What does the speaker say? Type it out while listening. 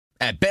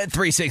At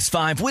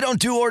Bet365, we don't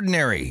do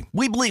ordinary.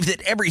 We believe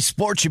that every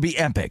sport should be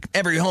epic.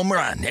 Every home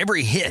run,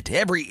 every hit,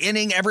 every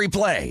inning, every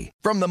play.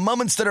 From the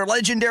moments that are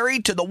legendary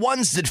to the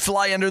ones that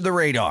fly under the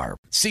radar.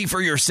 See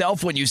for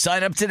yourself when you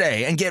sign up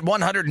today and get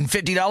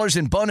 $150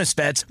 in bonus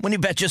bets when you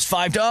bet just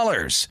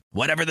 $5.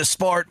 Whatever the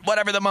sport,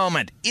 whatever the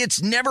moment,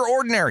 it's never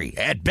ordinary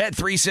at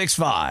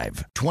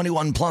Bet365.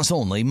 21 plus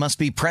only. Must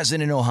be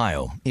present in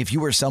Ohio. If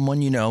you or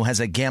someone you know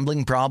has a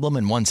gambling problem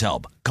and wants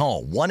help,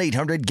 call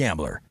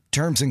 1-800-GAMBLER.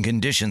 Terms and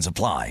conditions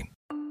apply.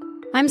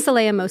 I'm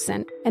Saleha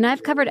Mohsin, and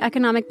I've covered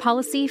economic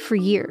policy for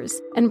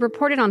years and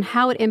reported on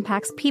how it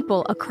impacts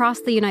people across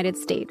the United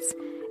States.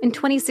 In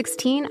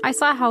 2016, I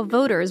saw how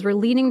voters were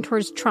leaning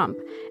towards Trump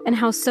and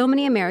how so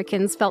many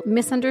Americans felt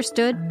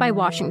misunderstood by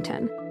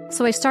Washington.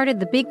 So I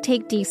started The Big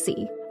Take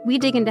DC. We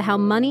dig into how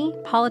money,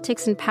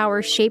 politics, and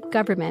power shape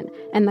government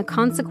and the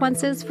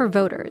consequences for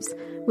voters.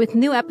 With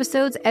new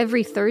episodes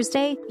every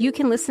Thursday, you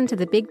can listen to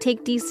The Big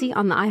Take DC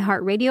on the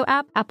iHeartRadio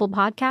app, Apple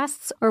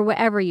Podcasts, or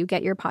wherever you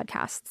get your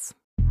podcasts.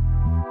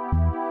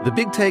 The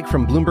Big Take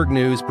from Bloomberg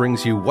News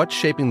brings you what's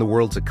shaping the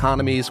world's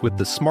economies with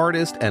the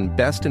smartest and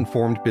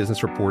best-informed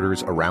business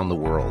reporters around the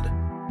world.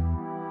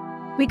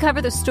 We cover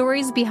the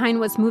stories behind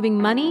what's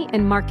moving money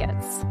and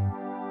markets,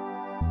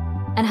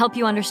 and help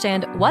you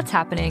understand what's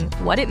happening,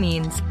 what it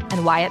means,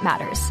 and why it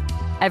matters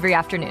every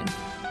afternoon.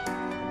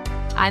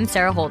 I'm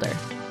Sarah Holder.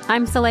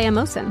 I'm Saleha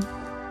Mohsin.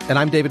 And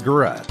I'm David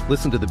Gura.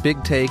 Listen to The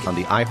Big Take on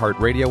the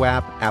iHeartRadio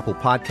app, Apple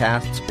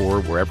Podcasts,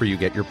 or wherever you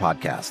get your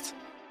podcasts.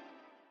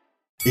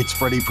 It's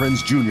Freddie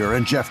Prinze Jr.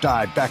 and Jeff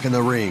Dye back in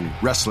the ring.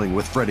 Wrestling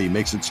with Freddie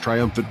makes its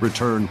triumphant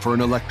return for an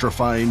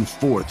electrifying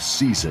 4th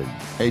season.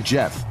 Hey,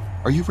 Jeff,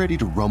 are you ready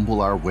to rumble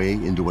our way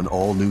into an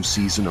all-new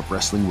season of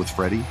Wrestling with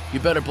Freddie? You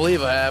better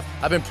believe I have.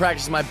 I've been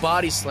practicing my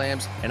body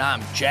slams, and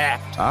I'm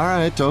jacked. All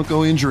right, don't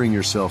go injuring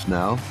yourself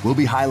now. We'll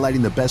be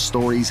highlighting the best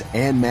stories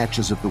and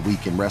matches of the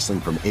week in wrestling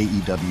from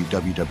AEW,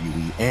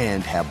 WWE,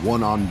 and have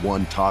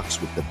one-on-one talks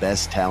with the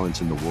best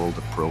talents in the world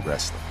of pro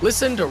wrestling.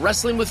 Listen to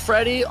Wrestling with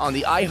Freddie on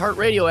the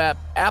iHeartRadio app,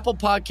 Apple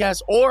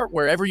Podcasts, or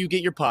wherever you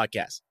get your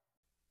podcasts.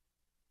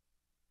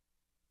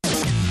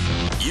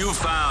 You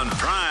found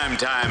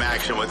primetime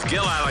action with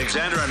Gil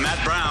Alexander and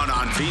Matt Brown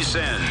on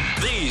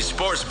VSiN, the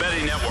sports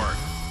betting network.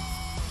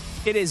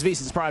 It is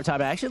VSiN's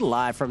primetime action,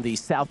 live from the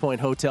South Point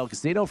Hotel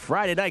Casino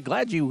Friday night.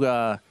 Glad you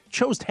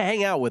chose to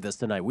hang out with us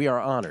tonight. We are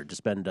honored to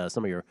spend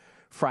some of your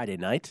Friday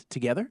night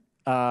together.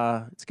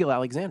 It's Gil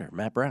Alexander,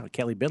 Matt Brown,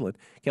 Kelly Bidlin.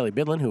 Kelly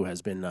Bidlin, who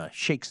has been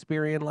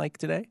Shakespearean-like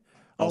today.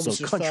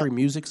 Also country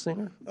music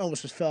singer.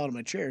 Almost just fell out of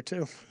my chair,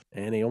 too.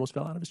 And he almost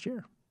fell out of his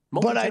chair.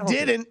 But I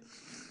didn't.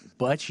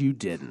 But you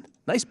didn't.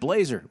 Nice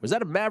blazer. Was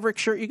that a Maverick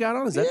shirt you got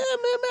on? Yeah,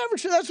 man, Maverick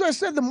shirt. That's what I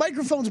said. The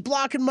microphone's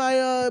blocking my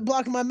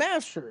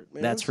Mavs shirt.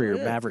 Man. That's for your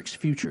Mavericks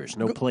futures.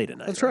 No play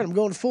tonight. That's right. I'm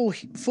going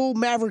full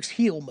Mavericks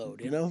heel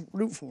mode.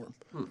 Root for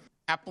him.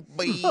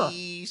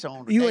 Applebee's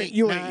on the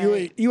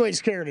you ain't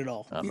scared at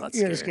all. I'm not you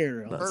scared. Ain't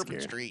scared at all. Bourbon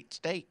Street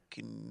steak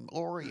and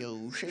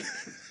Oreo shake.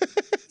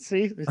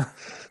 See.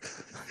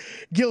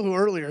 Gil, who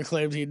earlier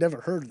claimed he'd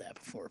never heard of that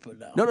before, but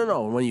no.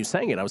 No. When you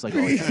sang it, I was like, oh,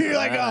 yeah. You're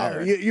like,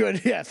 you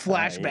had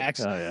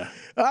flashbacks. Oh, yeah.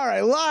 All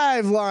right,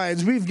 live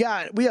lines. We've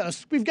got a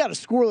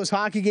scoreless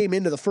hockey game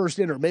into the first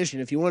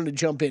intermission. If you wanted to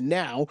jump in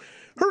now,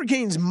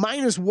 Hurricanes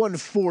minus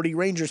 140,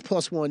 Rangers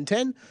plus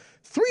 110,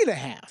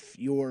 3.5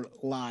 your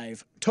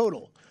live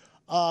total.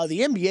 The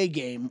NBA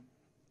game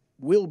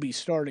will be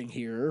starting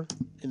here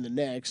in the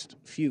next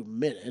few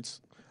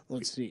minutes.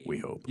 Let's see. We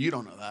hope. You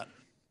don't know that.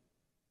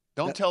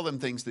 Don't tell them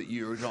things that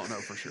you don't know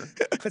for sure.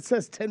 It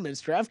says 10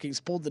 minutes.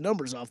 DraftKings pulled the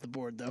numbers off the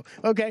board, though.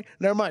 Okay,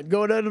 never mind.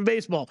 Going on to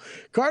baseball.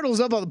 Cardinals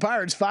up on the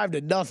Pirates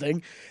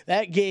 5-0.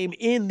 That game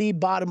in the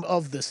bottom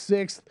of the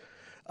 6th.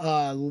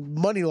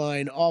 Money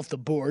line off the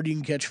board. You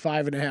can catch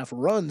 5.5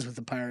 runs with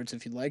the Pirates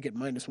if you like at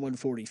minus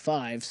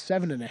 145.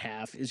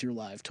 7.5 is your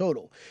live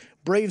total.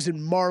 Braves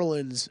and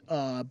Marlins.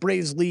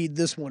 Braves lead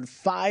this one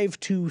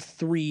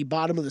 5-3.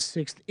 Bottom of the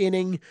 6th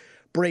inning.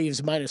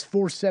 Braves minus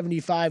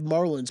 475,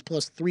 Marlins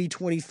plus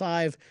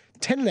 325,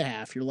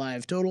 10.5 your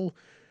live total,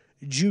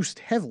 juiced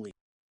heavily.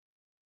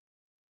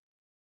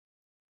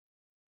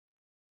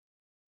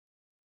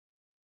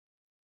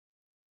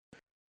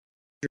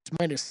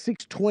 Minus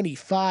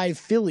 625,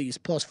 Phillies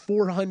plus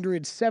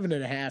 400,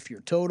 7.5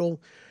 your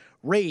total.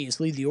 Rays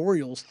lead the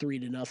Orioles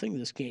 3-0.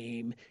 This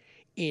game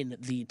in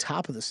the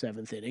top of the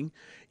 7th inning.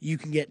 You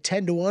can get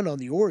 10-1 on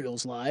the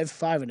Orioles live,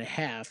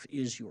 5.5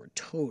 is your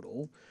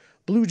total.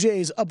 Blue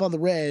Jays up on the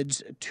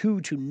Reds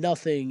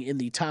 2-0 in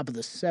the top of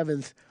the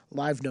 7th.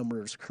 Live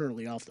numbers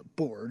currently off the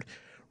board.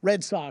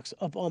 Red Sox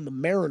up on the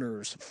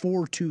Mariners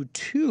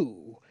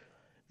 4-2.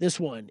 This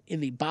one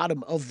in the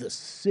bottom of the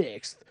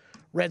 6th.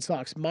 Red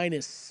Sox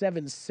minus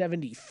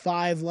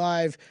 775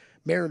 live.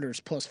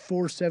 Mariners plus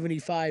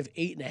 475,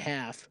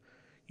 8.5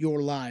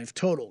 your live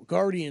total.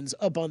 Guardians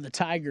up on the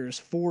Tigers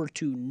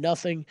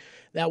 4-0.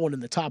 That one in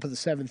the top of the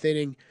 7th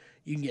inning.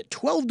 You can get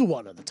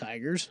 12-1 on the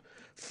Tigers.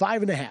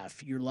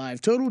 5.5 your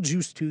live total,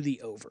 juice to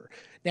the over.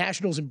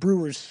 Nationals and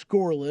Brewers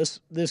scoreless.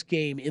 This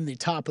game in the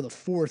top of the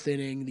 4th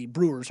inning. The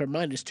Brewers are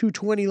minus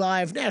 220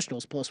 live.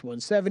 Nationals plus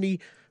 170.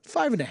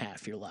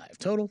 5.5 your live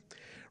total.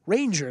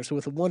 Rangers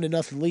with a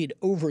 1-0 lead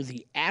over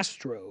the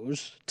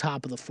Astros.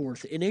 Top of the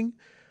 4th inning.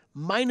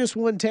 Minus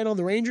 110 on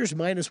the Rangers.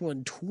 Minus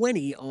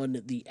 120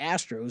 on the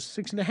Astros.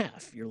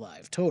 6.5 your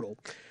live total.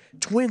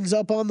 Twins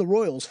up on the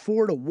Royals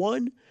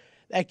 4-1.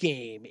 That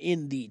game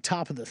in the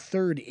top of the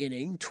 3rd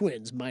inning.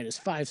 Twins minus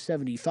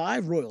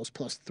 575. Royals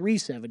plus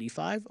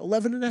 375.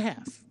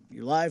 11.5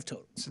 your live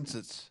total.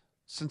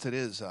 Since it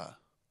is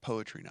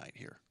poetry night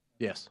here.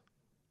 Yes.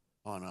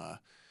 On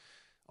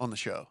the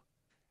show.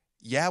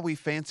 Yeah, we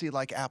fancy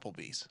like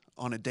Applebee's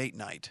on a date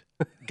night.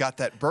 Got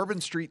that Bourbon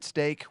Street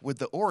steak with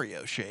the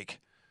Oreo shake.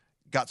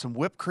 Got some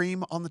whipped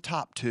cream on the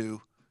top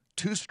too.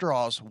 2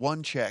 straws,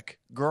 1 check.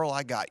 Girl,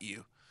 I got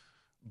you.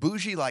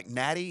 Bougie like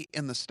Natty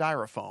in the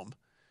styrofoam.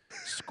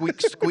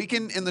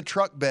 Squeaking in the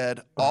truck bed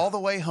all the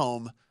way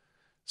home.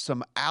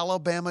 Some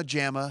Alabama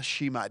jamma,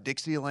 she my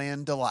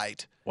Dixieland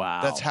delight.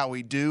 Wow. That's how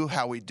we do,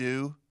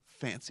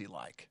 fancy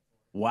like.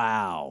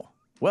 Wow.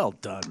 Well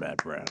done, Matt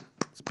Brown.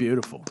 It's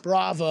beautiful.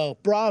 Bravo.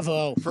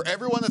 For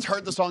everyone that's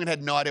heard the song and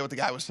had no idea what the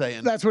guy was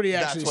saying. That's what he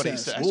actually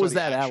says. What was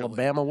that,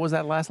 Alabama? What was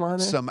that last line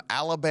there? Some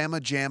Alabama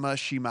jamma,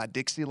 she my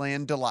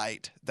Dixieland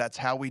delight. That's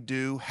how we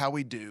do,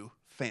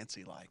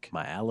 fancy like.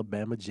 My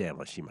Alabama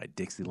jamma, she my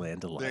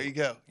Dixieland delight. There you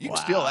go. You can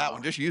steal that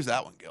one. Just use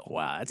that one, Gil.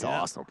 Wow, that's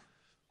awesome.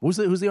 Who's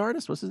the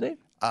artist? What's his name?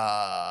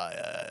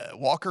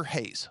 Walker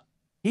Hayes.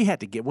 He had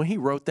to get, when he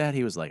wrote that,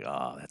 he was like,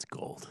 oh, that's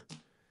gold.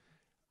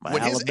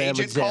 When his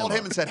agent called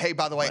him and said, hey,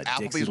 by the way,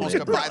 Applebee's wants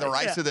to buy the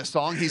rights to this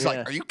song, he's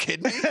like, are you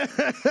kidding me?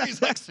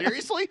 He's like,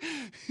 seriously?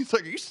 He's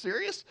like, are you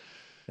serious?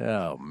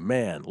 Oh,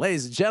 man.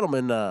 Ladies and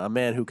gentlemen, a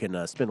man who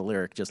can spin a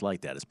lyric just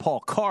like that is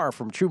Paul Carr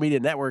from True Media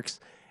Networks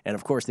and,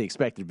 of course, the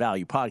Expected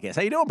Value Podcast.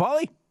 How you doing,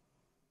 Paulie?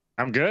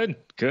 I'm good.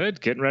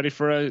 Getting ready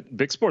for a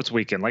big sports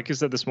weekend. Like you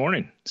said this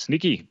morning,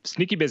 sneaky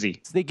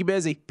busy. Sneaky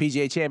busy.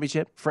 PGA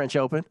Championship, French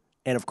Open,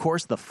 and, of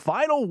course, the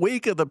final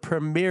week of the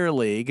Premier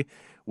League,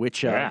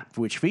 which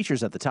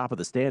features at the top of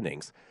the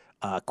standings.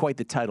 Quite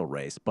the title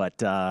race,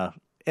 but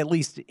at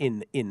least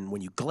in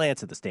when you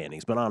glance at the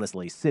standings. But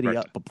honestly, City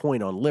up a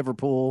point on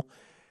Liverpool,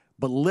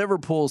 but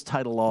Liverpool's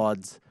title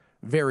odds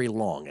very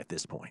long at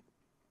this point.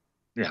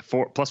 Yeah,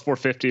 plus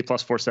 450,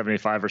 plus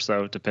 475 or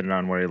so, depending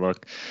on where you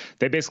look.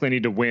 They basically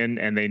need to win,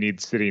 and they need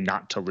City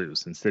not to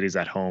lose. And City's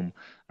at home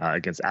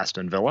against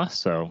Aston Villa,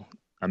 so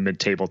a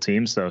mid-table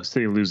team. So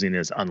City losing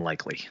is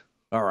unlikely.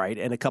 All right,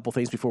 and a couple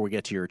things before we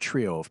get to your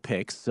trio of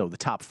picks. So the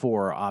top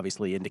 4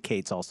 obviously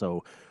indicates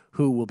also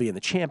who will be in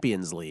the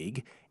Champions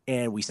League.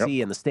 And we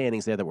see in the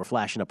standings there that we're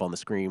flashing up on the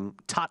screen,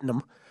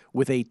 Tottenham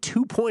with a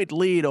 2-point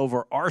lead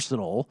over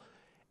Arsenal.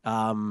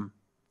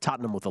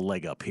 Tottenham with a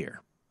leg up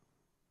here.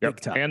 Yep.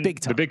 Big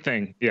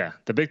time.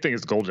 The big thing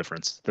is goal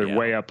difference. They're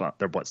way up.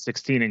 They're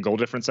 16 in goal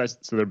difference.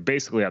 So they're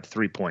basically up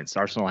 3 points.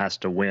 Arsenal has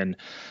to win.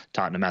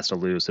 Tottenham has to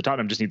lose. So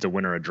Tottenham just needs a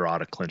win or a draw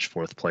to clinch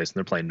 4th place. And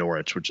they're playing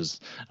Norwich, which is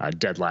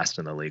dead last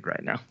in the league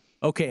right now.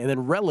 Okay. And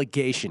then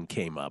relegation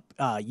came up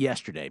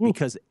yesterday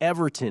because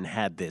Everton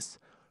had this.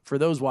 For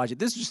those watching,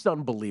 this is just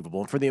unbelievable.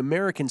 And for the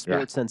American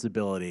sports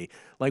sensibility,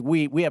 like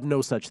we have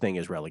no such thing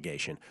as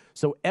relegation.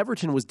 So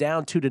Everton was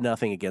down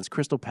 2-0 against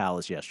Crystal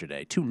Palace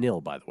yesterday.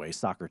 2-0, by the way,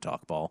 soccer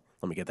talk ball.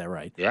 Let me get that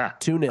right. Yeah,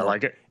 2-0. I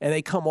like it. And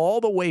they come all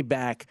the way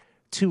back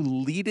to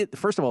lead it.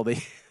 First of all, they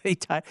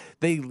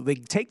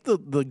take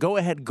the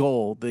go-ahead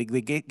goal. They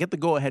get the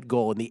go-ahead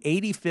goal in the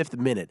 85th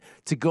minute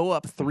to go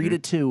up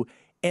 3-2,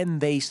 and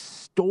they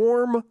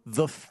storm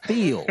the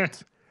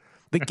field.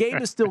 The game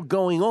is still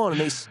going on, and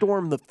they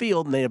storm the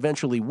field, and they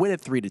eventually win it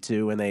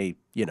 3-2, and they,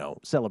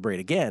 celebrate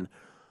again.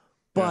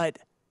 But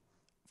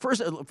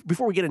first,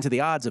 before we get into the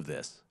odds of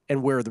this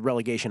and where the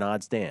relegation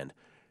odds stand,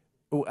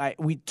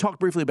 we talked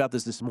briefly about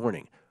this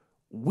morning.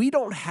 We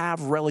don't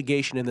have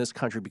relegation in this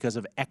country because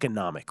of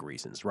economic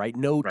reasons, right?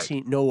 No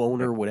team, no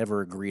owner would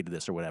ever agree to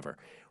this or whatever.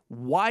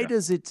 Why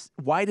does it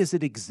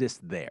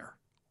exist there?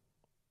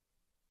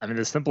 I mean,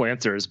 the simple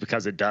answer is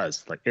because it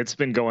does. Like, it's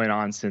been going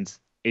on since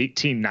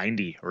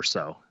 1890 or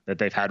so that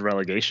they've had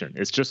relegation.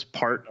 It's just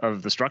part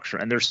of the structure.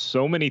 And there's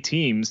so many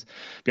teams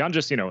beyond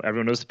just,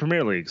 everyone knows the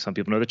Premier League. Some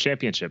people know the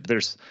Championship.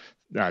 There's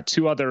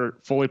 2 other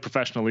fully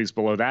professional leagues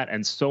below that,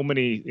 and so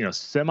many,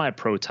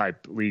 semi-pro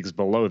type leagues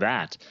below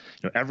that.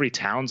 Every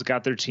town's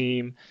got their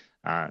team.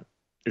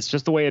 It's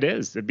just the way it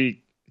is. It'd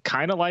be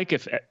kind of like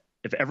if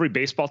every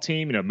baseball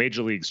team,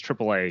 major leagues,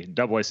 AAA,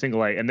 AA,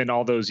 single A, and then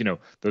all those,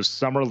 those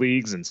summer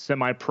leagues and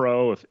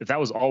semi-pro, if that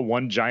was all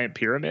one giant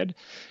pyramid,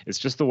 it's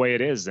just the way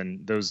it is.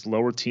 And those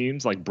lower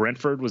teams, like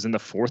Brentford was in the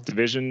 4th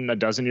division a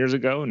dozen years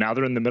ago. Now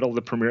they're in the middle of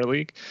the Premier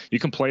League. You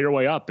can play your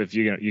way up if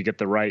you get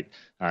the right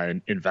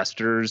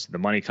investors, the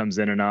money comes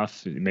in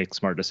enough, you make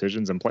smart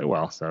decisions and play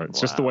well. So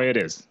it's just the way it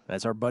is.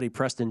 That's our buddy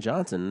Preston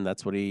Johnson.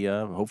 That's what he,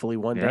 hopefully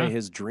one day,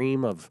 his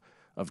dream of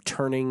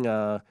turning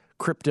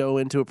crypto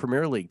into a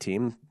Premier League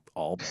team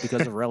all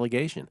because of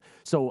relegation.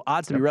 So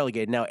odds to be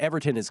relegated. Now,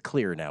 Everton is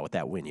clear now with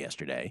that win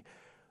yesterday.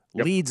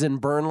 Yep. Leeds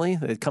and Burnley,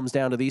 it comes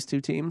down to these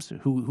two teams.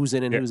 Who's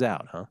in and who's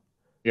out, huh?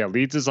 Yeah,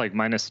 Leeds is like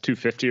minus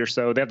 250 or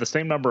so. They have the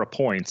same number of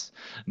points,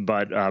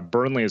 but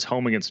Burnley is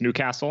home against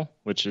Newcastle,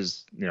 which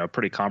is a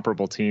pretty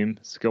comparable team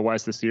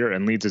skill-wise this year,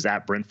 and Leeds is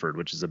at Brentford,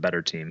 which is a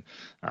better team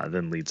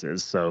than Leeds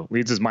is. So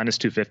Leeds is minus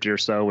 250 or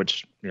so,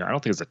 which I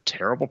don't think is a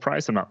terrible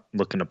price. I'm not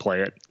looking to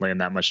play it, laying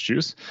that much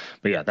juice.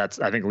 But yeah,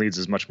 I think Leeds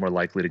is much more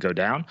likely to go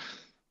down,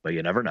 but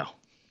you never know.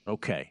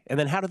 Okay, and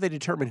then how do they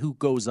determine who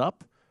goes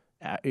up?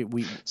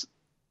 Who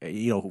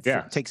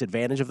takes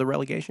advantage of the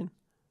relegation?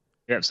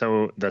 Yeah,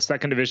 so the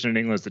second division in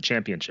England is the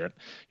Championship.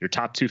 Your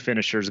top two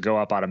finishers go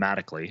up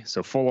automatically.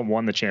 So Fulham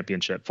won the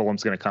Championship.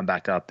 Fulham's going to come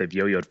back up. They've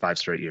yo-yoed 5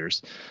 straight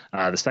years.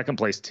 The second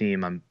place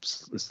team, I'm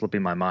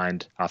slipping my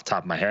mind off the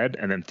top of my head,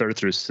 and then 3rd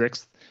through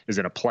 6th is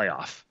in a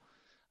playoff.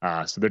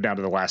 So they're down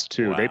to the last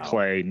 2. Wow. They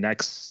play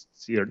next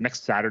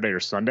Saturday or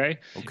Sunday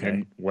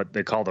in what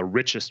they call the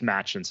richest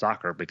match in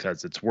soccer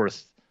because it's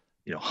worth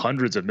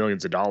hundreds of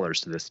millions of dollars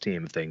to this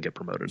team if they can get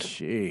promoted.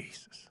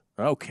 Jesus.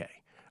 Okay.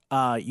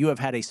 You have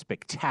had a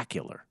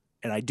spectacular,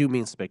 and I do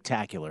mean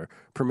spectacular,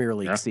 Premier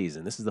League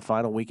season. This is the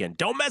final weekend.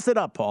 Don't mess it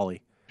up,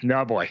 Paulie.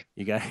 No, boy.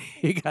 You got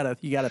a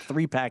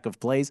 3-pack of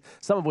plays,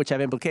 some of which have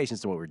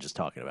implications to what we were just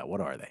talking about. What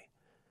are they?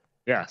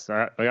 Yeah,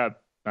 so I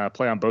got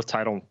play on both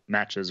title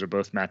matches or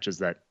both matches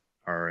that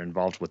are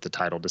involved with the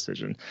title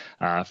decision.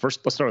 First,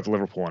 let's start with the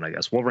Liverpool one, I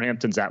guess.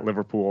 Wolverhampton's at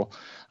Liverpool.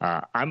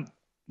 I'm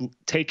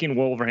taking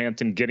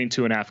Wolverhampton, getting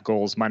 2.5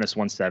 goals, minus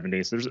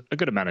 170. So there's a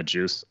good amount of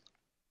juice.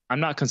 I'm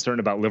not concerned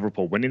about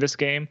Liverpool winning this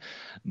game,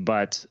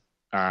 but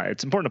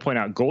it's important to point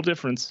out goal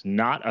difference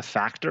not a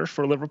factor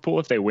for Liverpool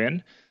if they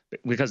win,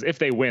 because if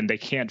they win, they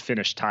can't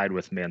finish tied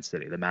with Man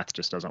City. The math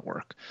just doesn't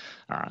work.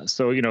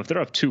 So if they're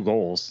up 2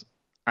 goals,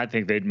 I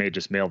think they may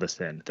just mail this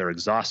in. They're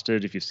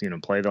exhausted. If you've seen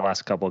them play the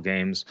last couple of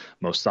games,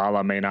 Mo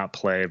Salah may not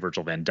play,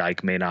 Virgil van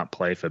Dijk may not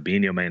play,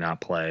 Fabinho may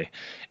not play,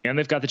 and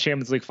they've got the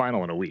Champions League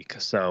final in a week.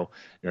 So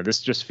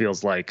this just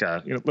feels like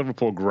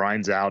Liverpool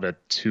grinds out a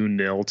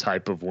 2-0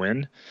 type of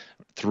win,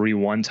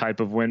 3-1 type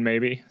of win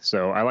maybe.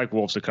 So I like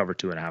Wolves to cover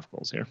 2.5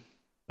 goals here.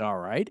 All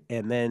right,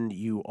 and then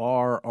you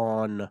are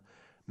on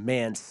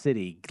Man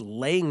City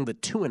laying the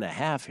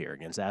 2.5 here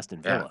against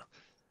Aston Villa.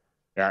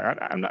 Yeah,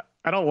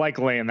 I don't like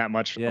laying that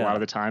much a lot of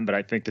the time, but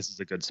I think this is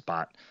a good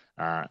spot.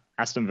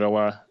 Aston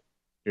Villa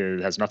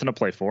has nothing to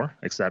play for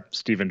except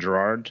Steven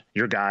Gerrard,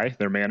 your guy,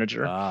 their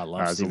manager.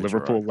 He's a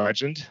Liverpool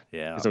legend.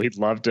 Yeah. So he'd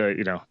love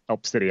to,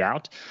 help City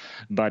out,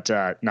 but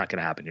not going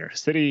to happen here.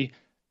 City,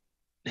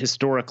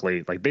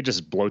 historically, they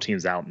just blow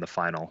teams out in the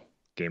final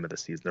game of the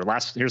season.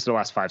 Here's their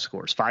last 5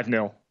 scores: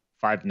 5-0,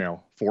 5-0,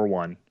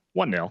 4-1,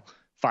 1-0,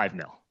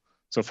 5-0.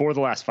 So 4 of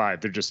the last 5,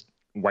 they're just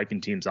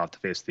wiping teams off the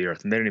face of the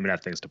earth, and they don't even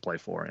have things to play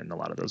for in a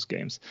lot of those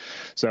games.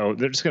 So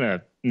they're just going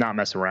to not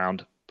mess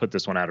around, put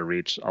this one out of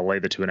reach. I'll lay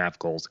the 2.5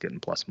 goals, getting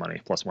plus money.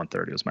 Plus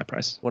 130 was my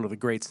price. One of the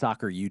great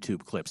soccer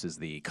YouTube clips is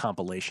the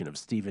compilation of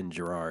Steven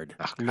Gerrard,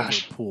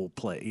 Liverpool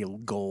play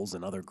goals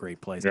and other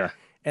great plays. Yeah.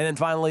 And then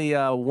finally,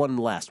 one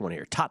last one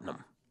here,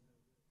 Tottenham.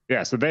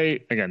 Yeah, so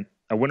they, again,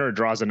 a winner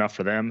draws enough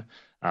for them.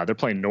 They're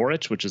playing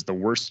Norwich, which is the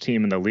worst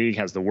team in the league,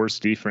 has the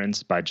worst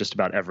defense by just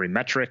about every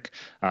metric.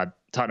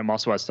 Tottenham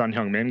also has Son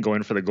Heung-min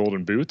going for the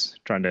Golden Boots,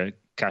 trying to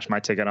cash my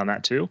ticket on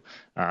that too.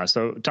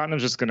 So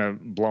Tottenham's just going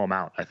to blow them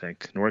out, I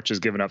think. Norwich has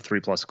given up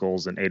 3+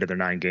 goals in 8 of their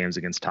 9 games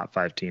against top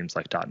 5 teams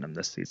like Tottenham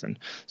this season.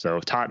 So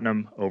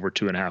Tottenham over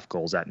 2.5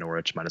 goals at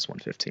Norwich, minus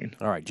 115.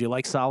 All right. Do you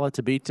like Salah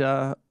to beat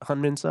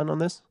Heung-min Son on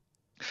this?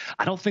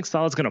 I don't think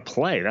Salah's going to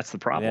play. That's the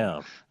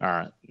problem.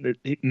 Yeah.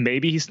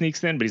 Maybe he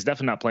sneaks in, but he's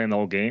definitely not playing the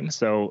whole game.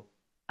 So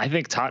I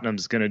think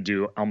Tottenham's going to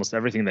do almost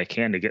everything they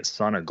can to get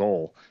Son a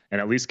goal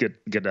and at least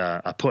get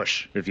a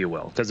push, if you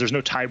will, because there's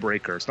no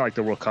tiebreaker. It's not like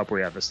the World Cup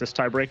where you have assist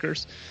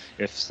tiebreakers.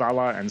 If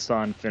Salah and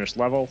Son finish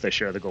level, they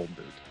share the Golden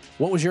Boot.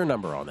 What was your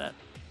number on that?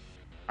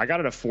 I got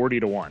it at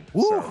 40-1.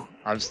 Woo! So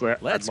obviously,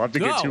 I'd love to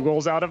get 2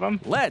 goals out of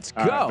them. Let's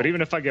go. But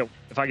even if I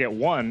get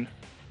 1,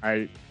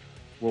 I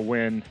will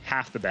win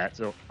half the bet,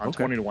 so on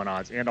 20-1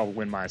 odds, and I'll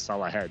win my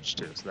Salah hedge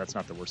too. So that's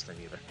not the worst thing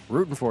either.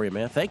 Rooting for you,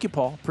 man. Thank you,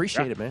 Paul.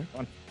 Appreciate it, man.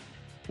 Fun.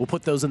 We'll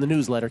put those in the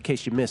newsletter in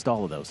case you missed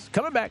all of those.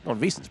 Coming back on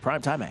VSiN's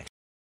Primetime Action.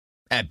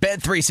 At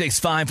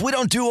Bet365, we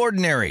don't do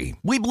ordinary.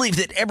 We believe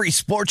that every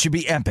sport should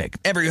be epic.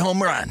 Every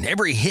home run,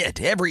 every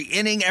hit, every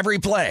inning, every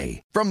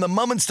play. From the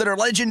moments that are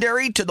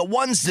legendary to the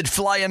ones that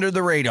fly under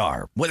the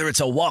radar. Whether it's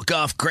a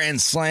walk-off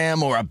grand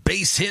slam or a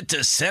base hit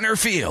to center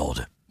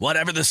field.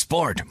 Whatever the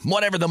sport,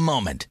 whatever the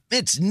moment,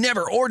 it's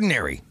never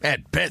ordinary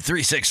at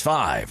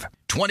Bet365.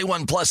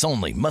 21 plus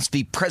only. Must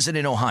be present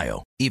in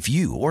Ohio. If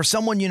you or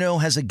someone you know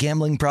has a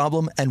gambling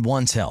problem and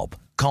wants help,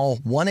 call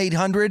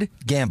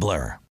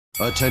 1-800-GAMBLER.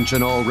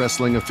 Attention all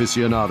wrestling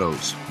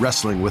aficionados.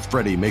 Wrestling with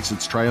Freddie makes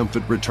its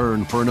triumphant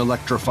return for an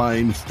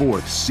electrifying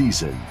 4th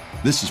season.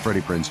 This is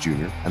Freddie Prinze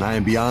Jr., and I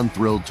am beyond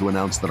thrilled to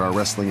announce that our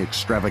wrestling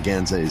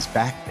extravaganza is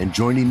back, and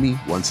joining me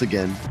once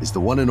again is the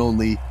one and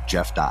only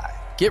Jeff Dye.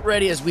 Get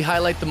ready as we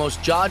highlight the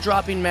most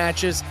jaw-dropping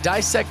matches,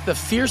 dissect the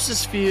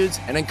fiercest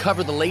feuds, and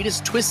uncover the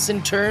latest twists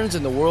and turns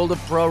in the world of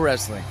pro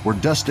wrestling. We're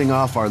dusting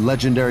off our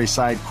legendary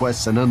side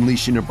quests and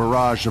unleashing a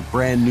barrage of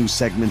brand new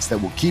segments that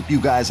will keep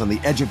you guys on the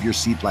edge of your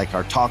seat like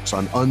our talks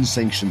on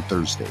Unsanctioned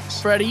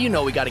Thursdays. Freddie, you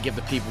know we got to give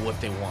the people what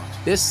they want.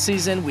 This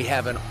season, we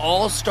have an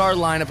all-star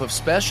lineup of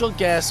special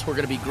guests who are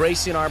going to be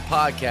gracing our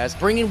podcast,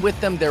 bringing with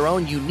them their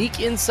own unique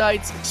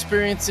insights,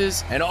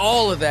 experiences, and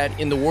all of that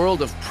in the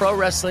world of pro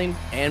wrestling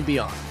and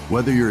beyond.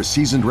 Whether you're a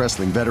seasoned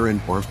wrestling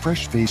veteran or a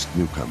fresh-faced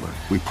newcomer,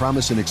 we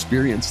promise an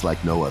experience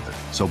like no other.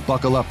 So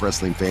buckle up,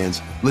 wrestling fans.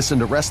 Listen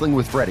to Wrestling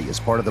with Freddie as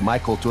part of the My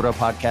Cultura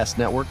Podcast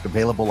Network,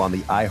 available on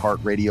the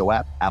iHeartRadio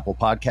app, Apple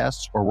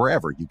Podcasts, or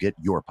wherever you get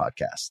your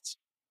podcasts.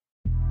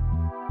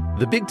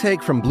 The Big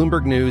Take from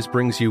Bloomberg News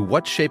brings you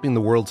what's shaping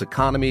the world's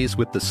economies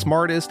with the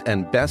smartest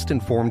and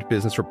best-informed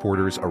business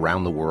reporters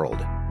around the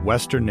world.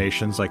 Western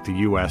nations like the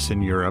U.S.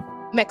 and Europe.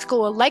 Mexico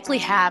will likely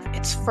have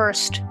its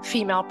first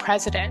female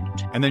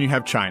president. And then you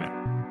have China.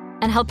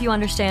 And help you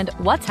understand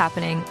what's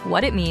happening,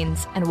 what it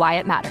means, and why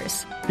it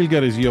matters. He'll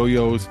get his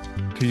yo-yos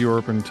to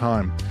Europe in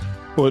time.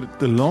 But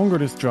the longer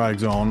this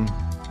drags on,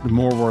 the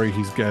more worry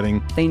he's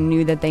getting. They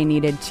knew that they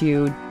needed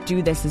to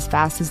do this as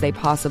fast as they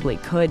possibly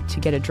could to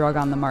get a drug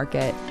on the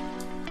market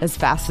as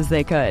fast as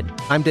they could.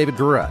 I'm David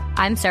Gura.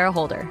 I'm Sarah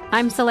Holder.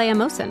 I'm Saleha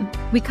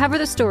Mohsin. We cover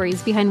the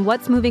stories behind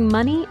what's moving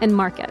money and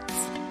markets.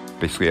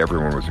 Basically,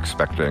 everyone was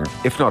expecting,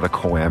 if not a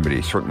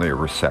calamity, certainly a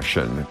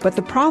recession. But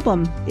the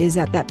problem is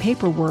that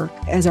paperwork,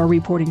 as our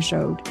reporting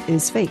showed,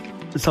 is fake.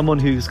 As someone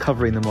who's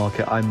covering the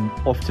market, I'm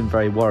often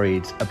very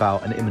worried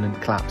about an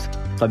imminent collapse.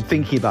 So I'm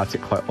thinking about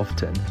it quite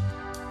often.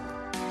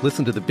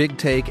 Listen to The Big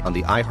Take on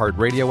the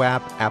iHeartRadio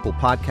app, Apple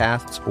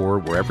Podcasts, or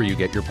wherever you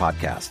get your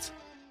podcasts.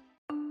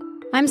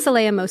 I'm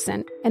Saleha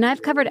Mohsin, and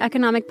I've covered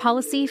economic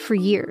policy for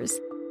years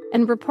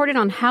and reported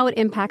on how it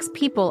impacts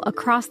people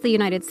across the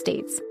United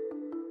States.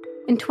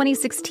 In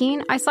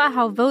 2016, I saw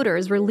how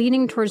voters were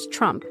leaning towards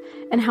Trump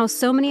and how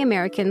so many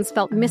Americans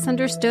felt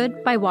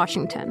misunderstood by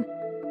Washington.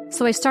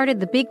 So I started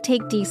The Big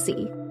Take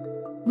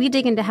DC. We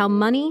dig into how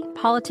money,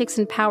 politics,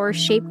 and power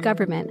shape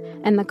government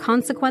and the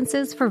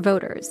consequences for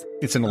voters.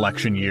 It's an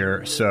election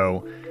year,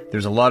 so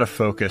there's a lot of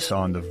focus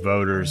on the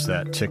voters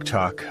that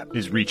TikTok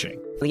is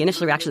reaching. The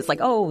initial reaction is like,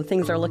 oh,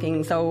 things are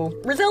looking so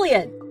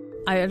resilient.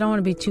 I don't want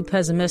to be too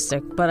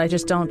pessimistic, but I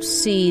just don't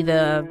see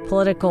the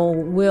political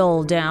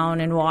will down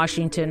in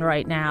Washington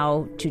right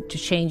now to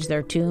change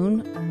their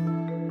tune.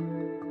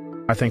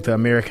 I think the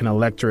American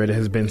electorate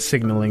has been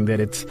signaling that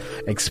it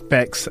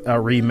expects a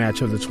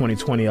rematch of the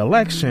 2020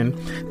 election.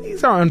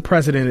 These are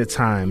unprecedented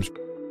times.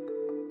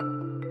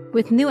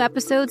 With new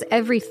episodes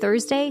every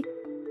Thursday,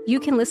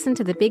 you can listen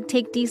to The Big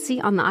Take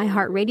DC on the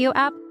iHeartRadio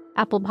app,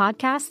 Apple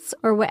Podcasts,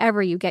 or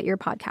wherever you get your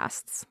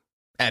podcasts.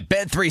 At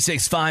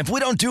Bet365, we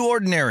don't do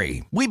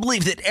ordinary. We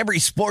believe that every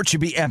sport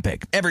should be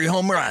epic. Every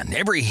home run,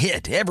 every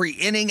hit, every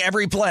inning,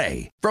 every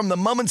play. From the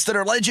moments that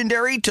are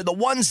legendary to the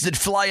ones that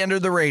fly under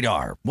the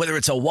radar. Whether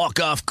it's a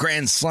walk-off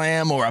grand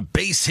slam or a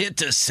base hit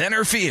to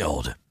center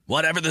field.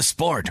 Whatever the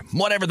sport,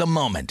 whatever the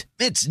moment.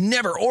 It's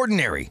never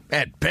ordinary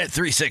at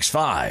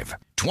Bet365.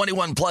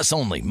 21 plus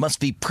only. Must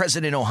be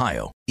present in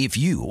Ohio. If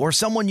you or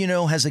someone you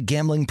know has a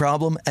gambling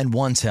problem and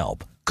wants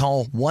help,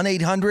 call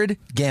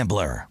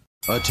 1-800-GAMBLER.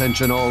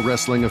 Attention all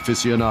wrestling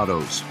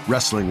aficionados.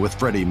 Wrestling with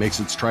Freddie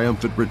makes its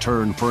triumphant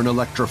return for an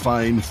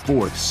electrifying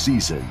 4th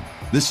season.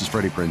 This is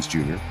Freddie Prinze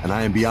Jr., and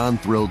I am beyond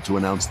thrilled to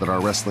announce that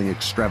our wrestling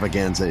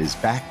extravaganza is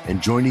back,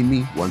 and joining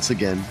me once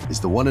again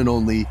is the one and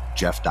only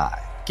Jeff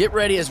Dye. Get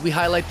ready as we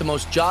highlight the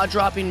most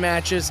jaw-dropping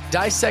matches,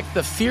 dissect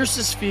the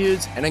fiercest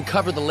feuds, and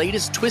uncover the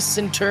latest twists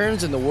and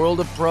turns in the world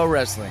of pro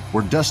wrestling.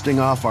 We're dusting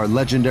off our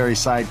legendary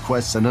side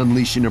quests and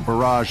unleashing a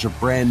barrage of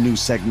brand new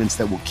segments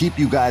that will keep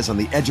you guys on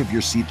the edge of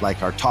your seat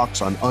like our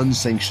talks on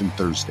Unsanctioned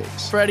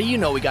Thursdays. Freddie, you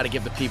know we got to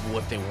give the people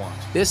what they want.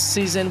 This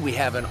season, we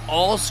have an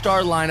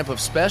all-star lineup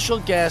of special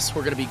guests who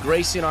are going to be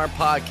gracing our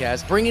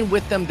podcast, bringing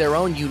with them their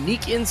own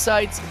unique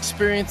insights,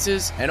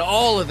 experiences, and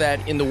all of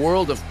that in the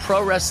world of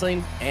pro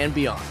wrestling and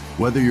beyond.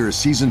 Whether you're a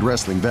seasoned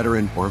wrestling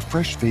veteran or a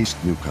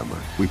fresh-faced newcomer,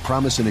 we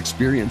promise an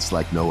experience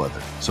like no other.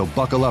 So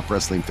buckle up,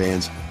 wrestling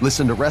fans.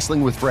 Listen to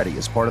Wrestling with Freddie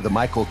as part of the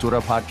My Cultura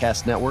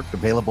Podcast Network,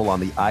 available on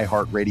the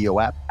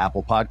iHeartRadio app,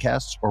 Apple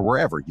Podcasts, or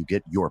wherever you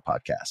get your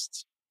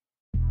podcasts.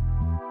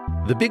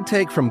 The Big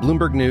Take from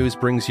Bloomberg News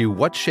brings you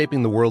what's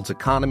shaping the world's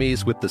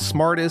economies with the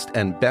smartest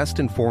and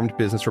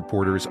best-informed business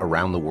reporters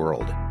around the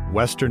world.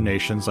 Western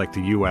nations like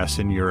the U.S.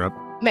 and Europe.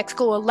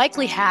 Mexico will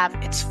likely have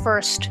its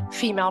first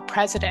female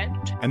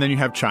president. And then you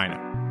have China.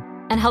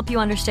 And help you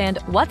understand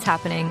what's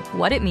happening,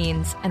 what it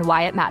means, and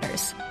why it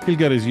matters. He'll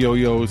get his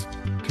yo-yos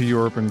to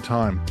Europe in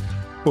time.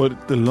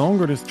 But the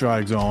longer this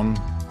drags on,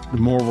 the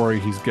more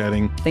worry he's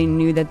getting. They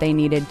knew that they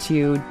needed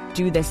to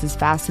do this as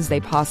fast as they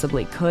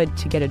possibly could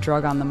to get a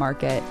drug on the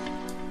market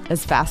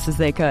as fast as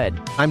they could.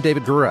 I'm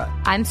David Gura.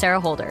 I'm Sarah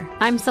Holder.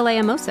 I'm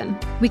Saleha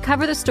Mohsin. We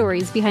cover the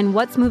stories behind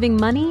what's moving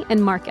money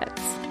and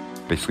markets.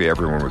 basically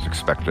everyone was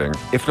expecting,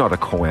 if not a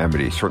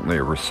calamity, certainly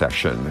a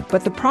recession.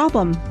 But the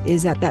problem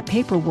is that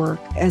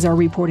paperwork, as our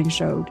reporting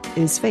showed,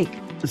 is fake.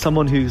 As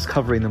someone who's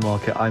covering the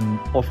market, I'm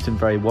often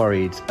very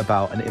worried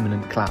about an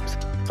imminent collapse.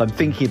 So I'm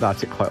thinking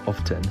about it quite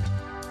often.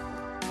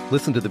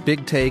 Listen to The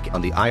Big Take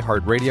on the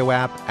iHeartRadio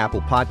app,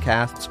 Apple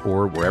Podcasts,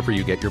 or wherever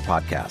you get your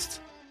podcasts.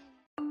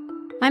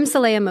 I'm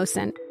Saleha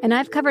Mohsin, and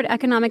I've covered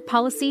economic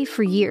policy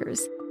for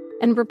years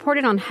and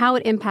reported on how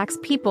it impacts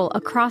people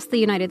across the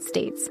United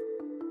States.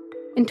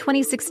 In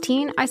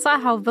 2016, I saw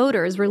how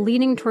voters were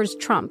leaning towards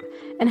Trump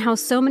and how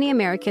so many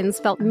Americans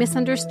felt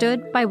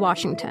misunderstood by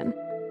Washington.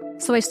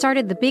 So I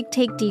started The Big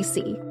Take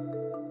DC.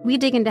 We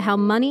dig into how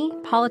money,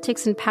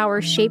 politics, and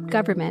power shape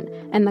government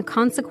and the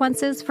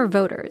consequences for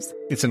voters.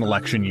 It's an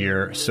election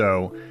year,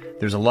 so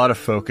there's a lot of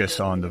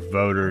focus on the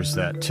voters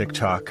that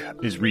TikTok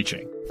is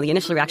reaching. The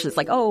initial reaction is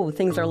like, oh,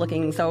 things are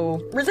looking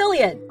so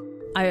resilient.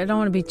 I don't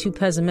want to be too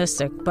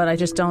pessimistic, but I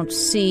just don't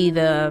see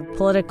the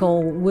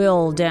political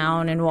will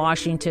down in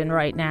Washington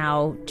right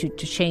now to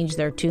change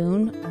their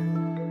tune.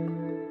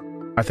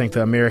 I think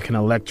the American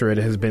electorate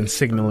has been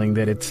signaling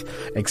that it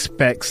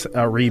expects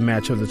a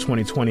rematch of the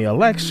 2020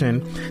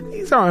 election.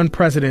 These are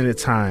unprecedented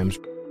times.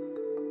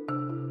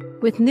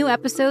 With new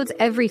episodes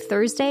every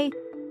Thursday,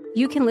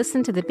 you can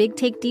listen to The Big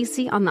Take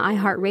DC on the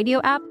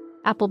iHeartRadio app,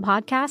 Apple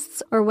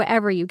Podcasts, or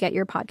wherever you get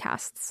your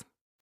podcasts.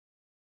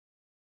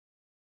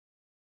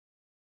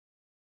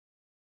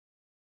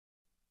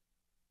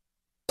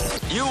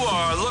 You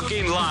are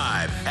looking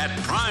live at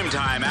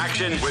primetime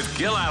action with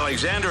Gil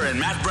Alexander and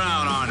Matt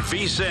Brown on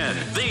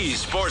VSiN, the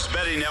Sports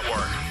Betting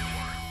Network.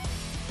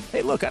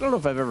 Hey, look, I don't know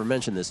if I've ever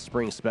mentioned this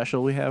spring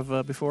special we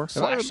have before.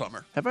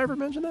 Summer. Have I ever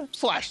mentioned that?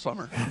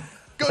 Summer.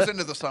 Goes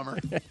into the summer.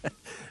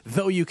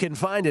 Though you can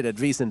find it at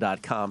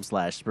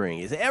VSiN.com/spring.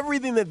 It's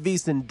everything that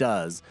VSiN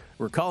does.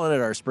 We're calling it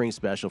our spring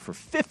special for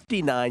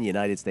 59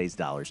 United States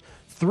dollars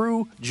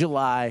through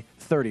July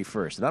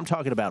 31st. And I'm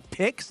talking about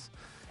picks.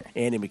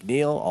 Andy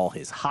McNeil, all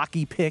his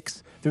hockey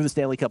picks through the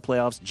Stanley Cup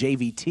playoffs.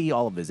 JVT,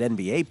 all of his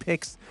NBA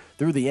picks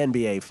through the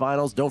NBA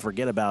Finals. Don't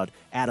forget about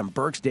Adam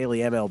Burke's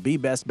daily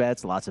MLB best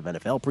bets. Lots of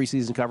NFL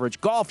preseason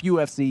coverage. Golf,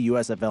 UFC,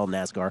 USFL,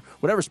 NASCAR,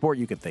 whatever sport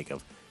you can think of.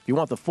 If you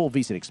want the full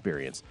VSiN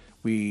experience,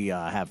 we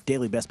have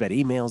daily best bet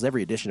emails,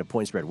 every edition of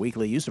Point Spread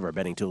Weekly, use of our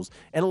betting tools,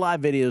 and a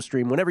live video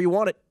stream whenever you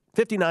want it.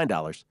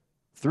 $59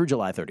 through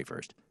July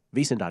 31st.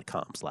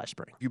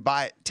 VSiN.com/spring. You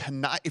buy it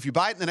tonight. If you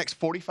buy it in the next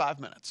 45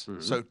 minutes,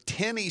 so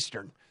 10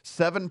 Eastern,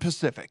 7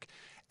 Pacific,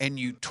 and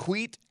you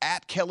tweet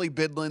at Kelly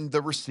Bidlin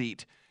the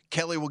receipt,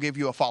 Kelly will give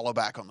you a follow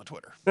back on the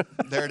Twitter.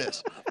 There it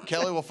is.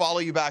 Kelly will follow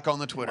you back on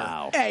the Twitter.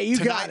 Wow. Hey, you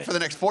tonight, got it. For the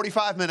next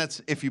 45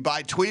 minutes, if you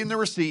buy tweeting the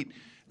receipt,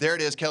 there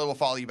it is. Kelly will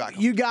follow you back.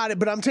 You got it,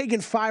 but I'm taking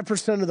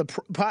 5% of the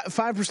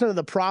 5% of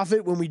the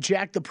profit when we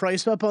jack the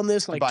price up on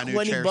this, like buy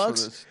new chairs $20. for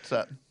this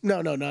set.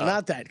 No,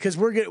 not that. Because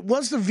we're gonna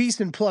once the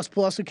VSiN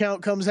Plus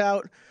account comes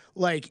out,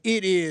 like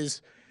it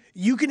is.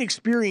 You can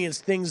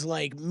experience things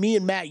like me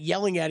and Matt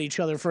yelling at each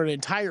other for an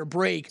entire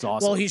break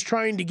while he's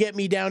trying to get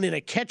me down in a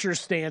catcher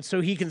stance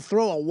so he can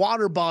throw a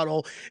water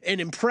bottle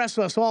and impress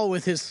us all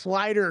with his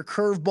slider,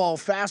 curveball,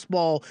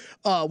 fastball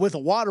with a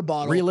water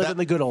bottle. Reliving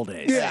the good old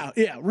days.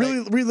 Yeah,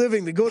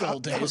 reliving the good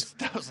old days.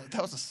 That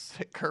was a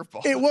sick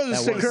curveball. It was a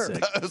sick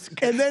curve.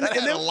 And then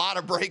a lot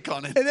of break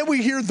on it. And then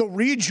we hear the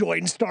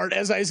rejoin start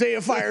as Isaiah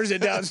fires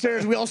it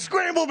downstairs. We all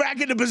scramble back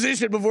into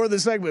position before the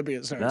segment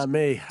starts. Not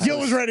me. Gil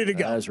was ready to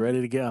go. I was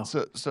ready to go.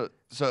 So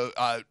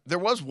there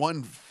was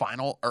one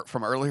final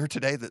from earlier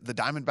today that the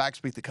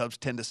Diamondbacks beat the Cubs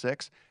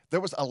 10-6. There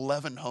was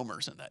 11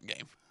 homers in that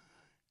game.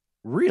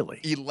 Really?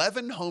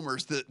 11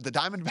 homers. The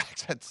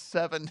Diamondbacks had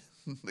 7.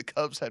 The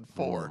Cubs had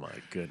 4. Oh,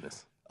 my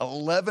goodness.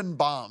 11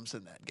 bombs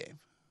in that game.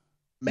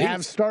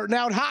 Mavs starting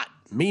out hot.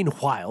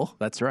 Meanwhile,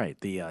 that's right,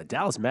 the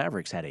Dallas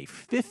Mavericks had a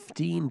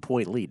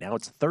 15-point lead. Now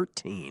it's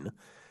 13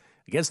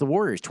 against the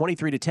Warriors,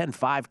 23-10,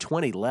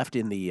 5:20 left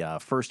in the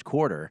first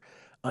quarter.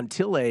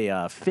 Until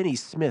a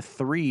Finney-Smith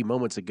 3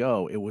 moments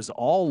ago, it was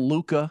all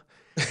Luka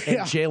and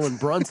Jalen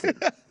Brunson.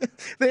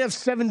 They have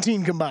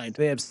 17 combined.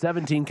 They have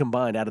 17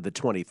 combined out of the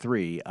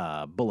 23.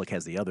 Bullock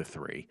has the other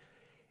 3.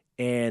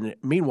 And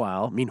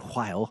meanwhile,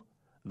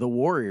 the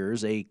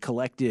Warriors, a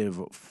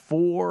collective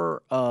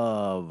 4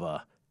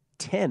 of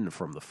 10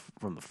 from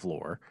the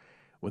floor,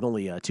 with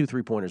only 2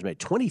 3-pointers made,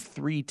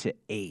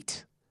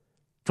 23-8.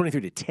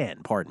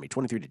 23-10, pardon me,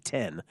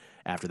 23-10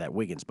 after that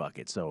Wiggins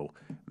bucket. So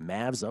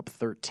Mavs up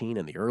 13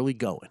 in the early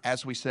going.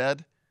 As we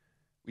said,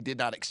 we did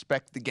not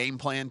expect the game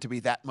plan to be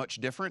that much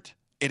different.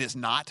 It is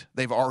not.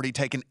 They've already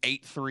taken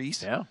 8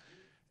 threes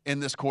in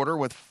this quarter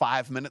with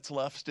 5 minutes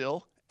left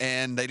still,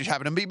 and they just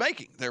happen to be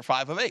making. They're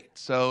 5 of 8.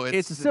 So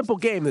it's a simple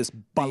game, this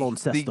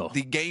baloncesto.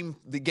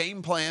 The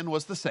game plan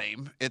was the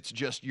same. It's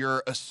just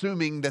you're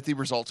assuming that the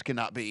results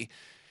cannot be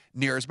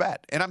near as bad.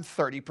 And I'm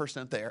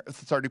 30% there,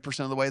 30%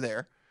 of the way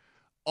there.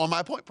 On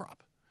my point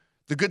prop.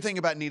 The good thing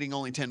about needing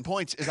only 10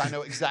 points is I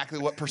know exactly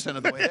what percent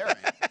of the way there I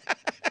am.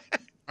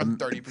 I'm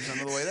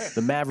 30% of the way there.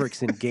 The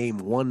Mavericks in game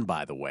 1,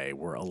 by the way,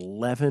 were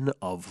 11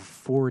 of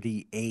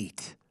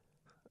 48.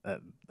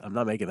 I'm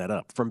not making that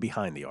up. From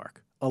behind the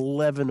arc.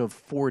 11 of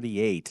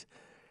 48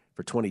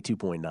 for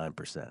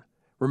 22.9%.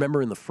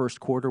 Remember in the first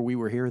quarter we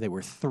were here, they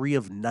were 3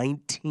 of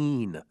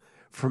 19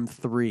 from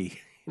 3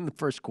 in the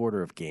first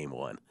quarter of game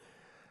 1.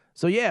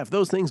 So, yeah, if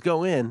those things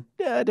go in,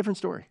 different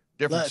story.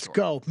 Let's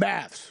go.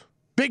 Mavs.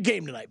 Big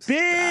game tonight.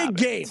 Big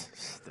game.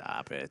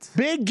 Stop it.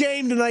 Big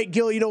game tonight,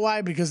 Gil. You know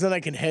why? Because then I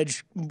can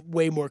hedge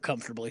way more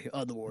comfortably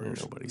on the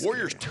Warriors.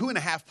 Warriors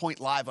 2.5-point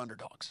live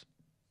underdogs.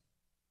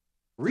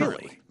 Really?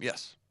 Currently.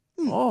 Yes.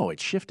 Oh, it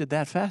shifted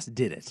that fast,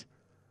 did it?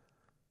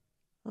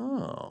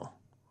 Oh.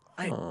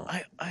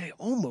 I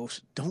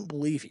almost don't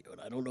believe you, and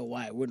I don't know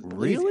why I wouldn't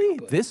believe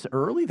Really? you. This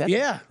early?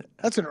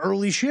 That's an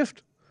early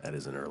shift. That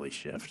is an early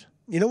shift.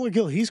 You know what,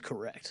 Gil? He's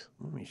correct.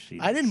 Let me see.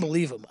 I didn't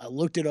believe him. I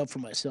looked it up for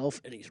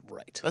myself, and he's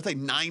right. That's a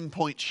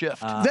 9-point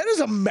shift. That is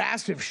a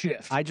massive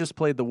shift. I just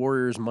played the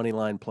Warriors money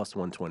line plus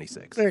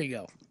 126. There you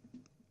go.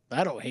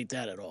 I don't hate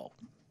that at all.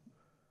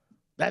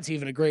 That's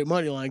even a great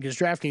money line because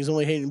DraftKings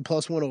only hating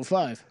plus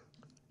 105.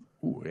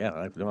 Ooh, yeah,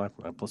 I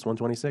plus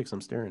 126.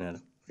 I'm staring at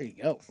it. There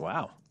you go.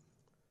 Wow.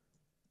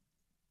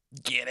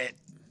 Get it.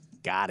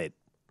 Got it.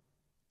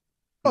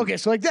 Okay,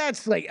 so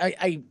that's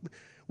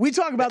we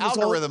talk about this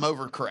algorithm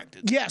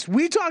overcorrected. Yes,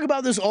 we talk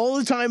about this all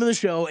the time in the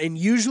show, and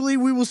usually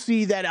we will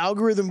see that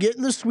algorithm get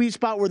in the sweet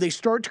spot where they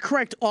start to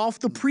correct off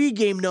the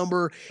pregame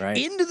number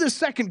into the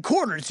second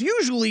quarter. It's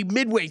usually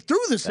midway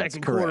through the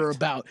second quarter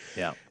about.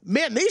 Yeah.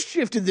 Man, they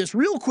shifted this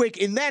real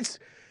quick, and that's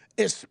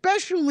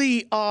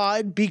especially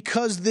odd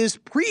because this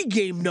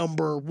pregame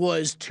number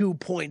was 2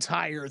 points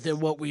higher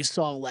than what we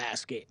saw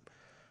last game.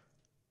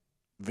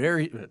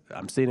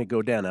 I'm seeing it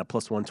go down now,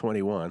 plus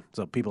 121.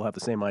 So people have the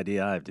same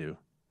idea I do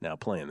now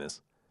playing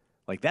this.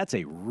 Like, that's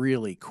a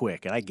really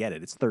quick, and I get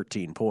it, it's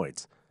 13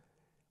 points,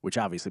 which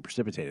obviously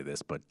precipitated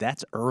this, but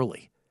that's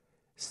early.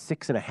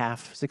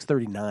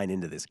 6:39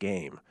 into this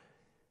game.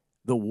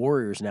 The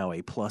Warriors now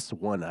a plus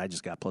 1. I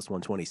just got plus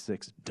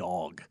 126.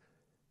 Dog.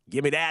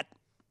 Give me that.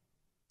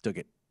 Took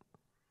it.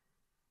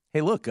 Hey,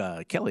 look,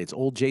 Kelly, it's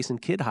old Jason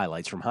Kidd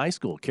highlights from high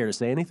school. Care to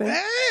say anything?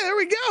 Hey, there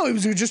we go. He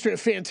was just a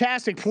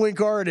fantastic point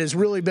guard, has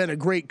really been a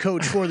great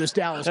coach for this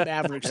Dallas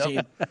Mavericks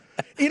team.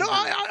 You know,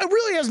 I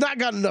really has not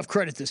gotten enough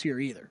credit this year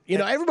either. You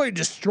know, everybody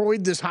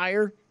destroyed this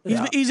hire.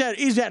 He's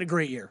had a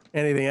great year.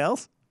 Anything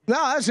else? No,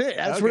 that's it.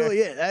 That's really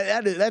it.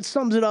 That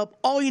sums it up.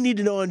 All you need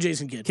to know on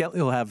Jason Kidd.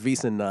 Kelly will have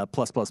VSiN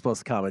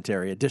plus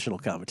commentary, additional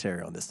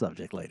commentary on this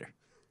subject later.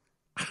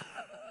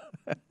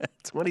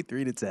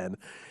 23-10.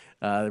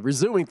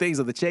 Resuming things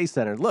at the Chase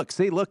Center. Look,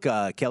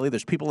 Kelly,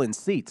 there's people in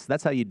seats.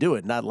 That's how you do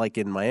it, not like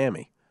in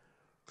Miami.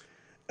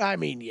 I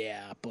mean,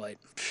 yeah, but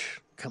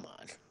come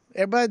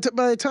on. By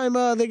the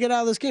time they get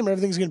out of this game,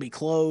 everything's going to be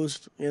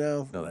closed, you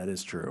know? No, that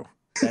is true.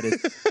 That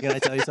is. Can I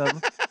tell you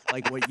something?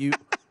 Like what you.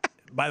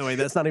 By the way,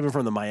 that's not even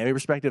from the Miami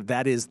perspective.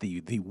 That is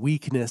the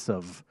weakness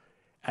of.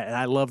 And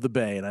I love the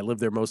Bay, and I lived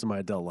there most of my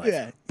adult life.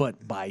 Yeah.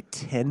 But by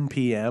 10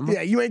 p.m.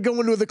 Yeah, you ain't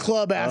going to the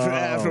club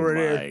afterward.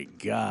 Oh, my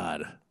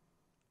God.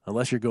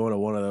 Unless you're going to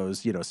one of those,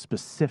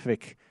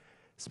 specific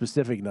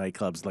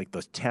nightclubs, like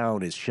the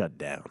town is shut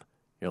down.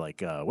 You're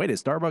like, wait,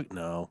 is Starbucks?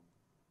 No,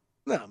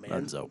 man.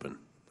 None's open.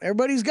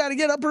 Everybody's got to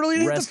get up early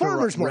to eat the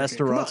farmer's market.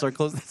 Restaurants are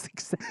closed.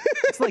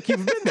 It's like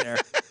you've been there.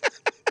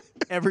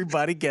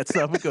 Everybody gets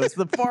up and goes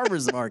to the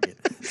farmer's market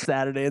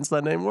Saturday and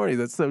Sunday morning.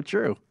 That's so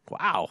true.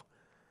 Wow.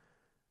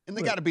 And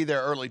they got to be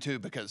there early, too,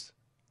 because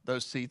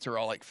those seats are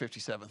all like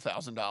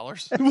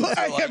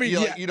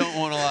 $57,000. You don't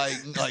want to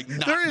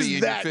not be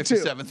in your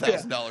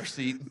 $57,000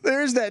 seat.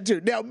 There's that too.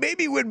 Now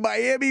maybe when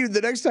Miami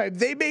the next time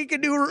they make a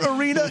new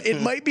arena,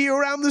 it might be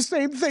around the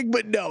same thing.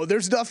 But no,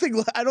 there's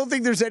nothing. I don't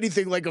think there's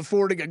anything like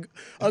affording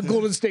a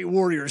Golden State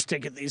Warriors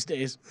ticket these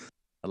days.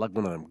 I like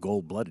one of them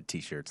gold-blooded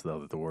T-shirts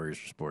though that the Warriors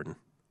are sporting.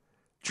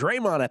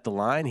 Draymond at the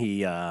line.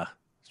 He is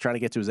trying to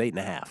get to his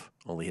 8.5.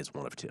 Only hits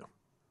 1 of 2.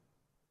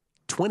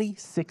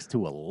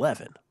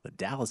 26-11, the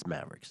Dallas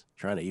Mavericks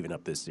trying to even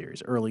up this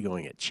series. Early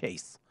going at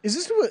Chase. Is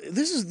this what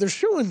this is? They're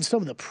showing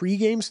some of the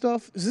pregame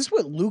stuff. Is this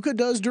what Luka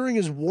does during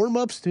his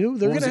warm-ups too?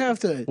 They're going to have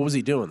to. What was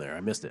he doing there?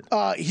 I missed it.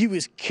 He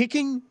was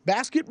kicking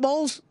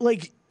basketballs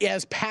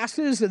as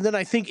passes, and then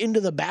I think into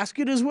the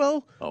basket as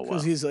well. Oh wow!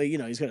 Because he's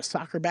he's got a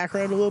soccer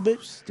background a little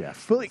bit. Steph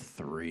for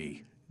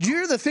 3. Do you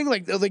hear the thing?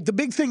 Like the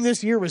big thing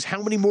this year was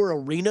how many more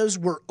arenas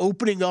were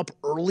opening up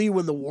early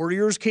when the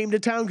Warriors came to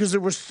town because there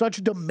was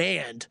such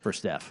demand for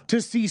Steph to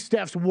see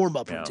Steph's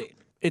warm-up routine.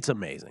 It's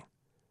amazing.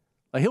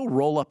 Like he'll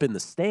roll up in the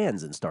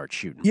stands and start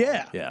shooting.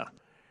 Yeah.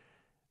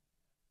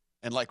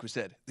 And like we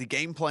said, the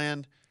game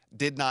plan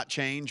did not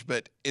change,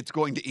 but it's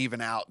going to even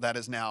out. That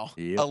is now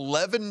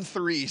 11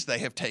 threes they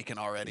have taken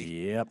already.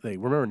 Yep. They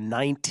remember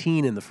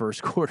 19 in the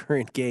first quarter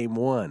in game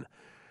 1.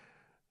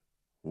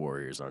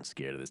 Warriors aren't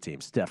scared of this team.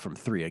 Steph from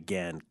 3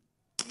 again.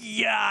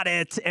 Got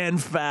it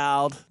and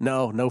fouled.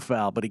 No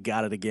foul, but he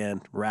got it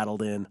again.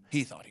 Rattled in.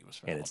 He thought he was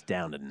fouled. And it's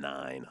down to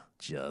 9,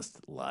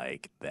 just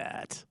like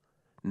that.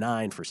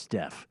 9 for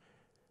Steph.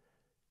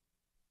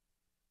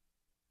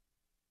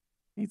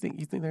 You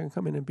think they're gonna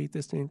come in and beat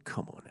this team?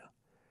 Come on now.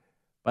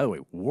 By the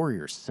way,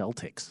 Warriors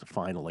Celtics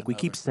final. Like we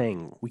keep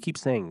saying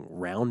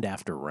round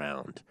after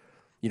round.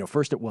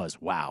 First it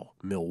was, wow,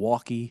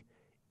 Milwaukee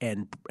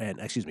and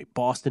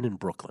Boston and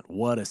Brooklyn.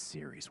 What a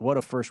series. What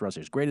a first-round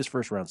series. Greatest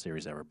first-round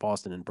series ever.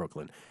 Boston and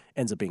Brooklyn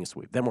ends up being a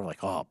sweep. Then we're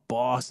like, oh,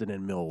 Boston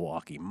and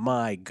Milwaukee.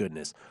 My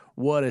goodness.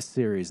 What a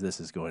series this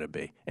is going to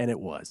be. And it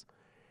was.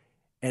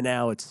 And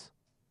now it's,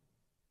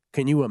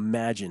 can you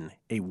imagine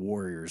a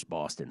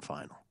Warriors-Boston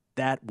final?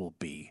 That will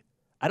be,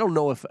 I don't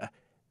know if,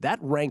 that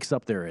ranks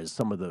up there as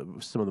some of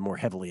the more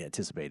heavily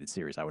anticipated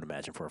series, I would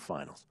imagine, for a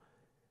finals.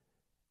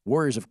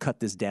 Warriors have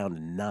cut this down to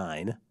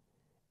 9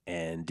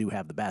 and do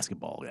have the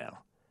basketball now.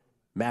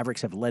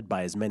 Mavericks have led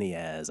by as many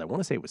as, I want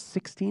to say it was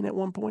 16 at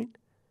one point.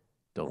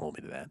 Don't hold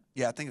me to that.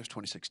 Yeah, I think it was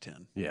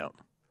 26-10. Yeah.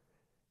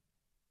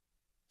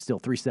 Still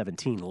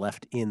 3:17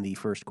 left in the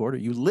first quarter.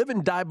 You live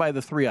and die by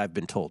the 3, I've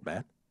been told,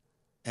 Matt.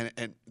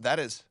 And that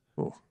is,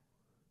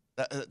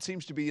 that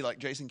seems to be like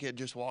Jason Kidd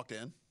just walked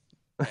in,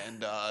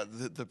 and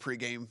the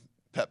pregame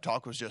pep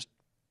talk was just,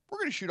 we're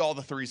going to shoot all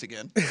the 3s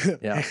again.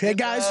 Yeah. Hey,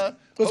 guys,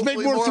 let's make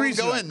more 3s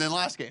go in than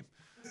last game.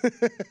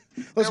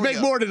 Let's make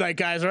more tonight,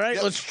 guys, all right?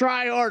 Yep. Let's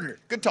try harder.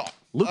 Good talk.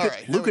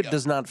 Luka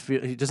does not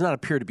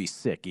appear to be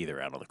sick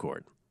either out on the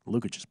court.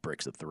 Luka just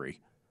bricks a 3.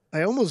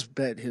 I almost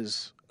bet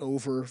his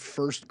over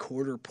first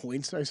quarter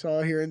points I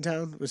saw here in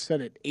town was set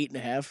at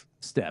 8.5.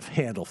 Steph,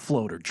 handle,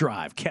 floater,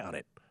 drive, count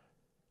it.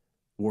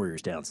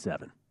 Warriors down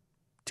 7.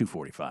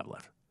 2:45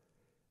 left.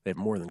 They have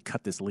more than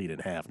cut this lead in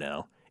half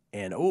now.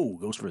 And,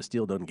 goes for a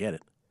steal, doesn't get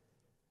it.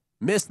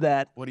 Missed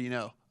that. What do you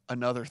know?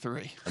 Another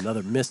 3.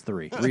 Another missed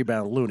 3.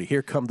 Rebound Looney.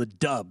 Here come the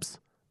Dubs.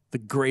 The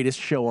greatest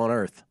show on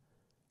earth.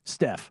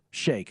 Steph,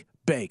 shake,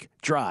 bake,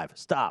 drive,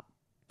 stop,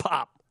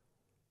 pop.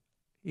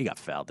 He got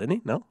fouled, didn't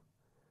he? No?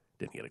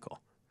 Didn't get a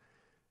call.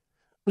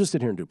 We'll just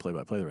sit here and do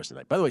play-by-play the rest of the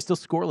night. By the way, still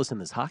scoreless in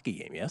this hockey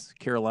game, yes?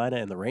 Carolina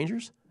and the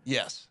Rangers?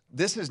 Yes.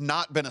 This has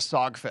not been a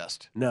SOG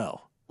fest.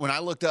 No. When I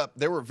looked up,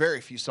 there were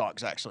very few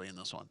SOGs actually in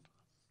this one.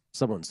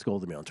 Someone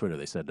scolded me on Twitter.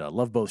 They said,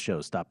 love both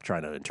shows. Stop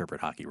trying to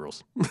interpret hockey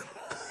rules.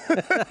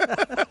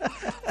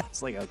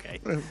 It's like, okay.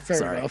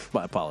 Sorry. Enough.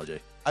 My apology.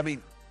 I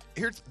mean,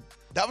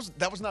 that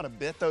was not a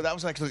bit, though. That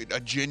was actually a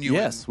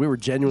genuine. Yes, we were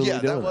genuinely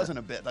doing that. Yeah, that wasn't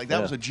a bit. Like,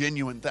 that was a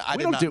genuine thing. I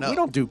did not know. We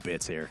don't do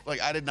bits here.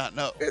 Like, I did not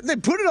know. They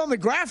put it on the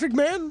graphic,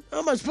 man. How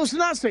am I supposed to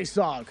not say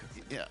SOG?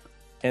 Yeah.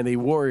 And the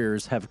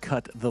Warriors have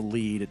cut the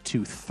lead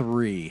to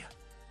 3,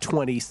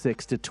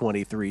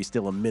 26-23.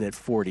 Still a minute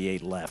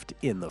 48 left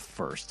in the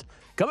first.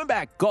 Coming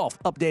back, golf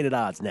updated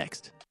odds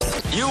next.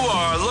 You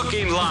are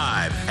looking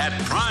live at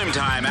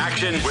Primetime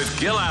Action with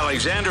Gil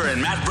Alexander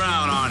and Matt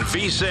Brown on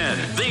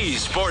VSiN, the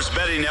Sports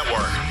Betting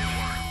Network.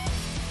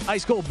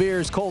 Ice Cold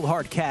Beers, Cold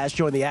Hard Cash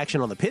join the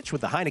action on the pitch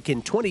with the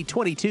Heineken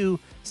 2022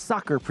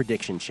 Soccer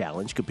Prediction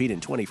Challenge. Compete in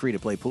 20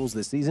 free-to-play pools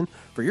this season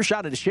for your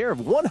shot at a share of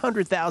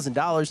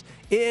 $100,000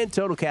 in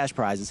total cash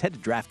prizes. Head to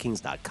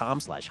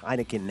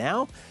DraftKings.com/Heineken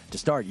now to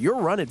start your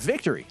run at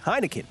victory.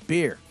 Heineken,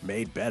 beer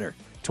made better.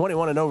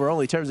 21 and over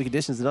only. Terms and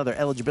conditions and other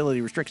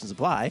eligibility restrictions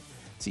apply.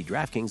 See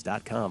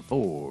DraftKings.com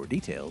for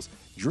details.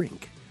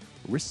 Drink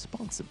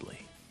responsibly.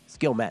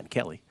 Skill Matt and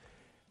Kelly.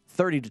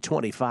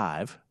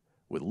 30-25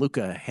 with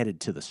Luka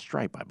headed to the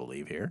stripe, I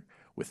believe, here.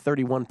 With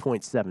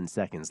 31.7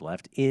 seconds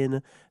left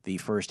in the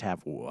first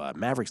half.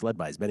 Mavericks led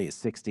by as many as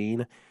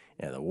 16.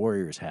 And the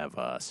Warriors have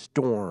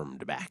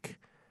stormed back.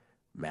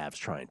 Mavs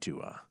trying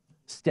to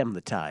stem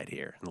the tide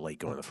here in the late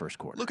going of the first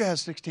quarter. Luka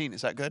has 16.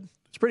 Is that good?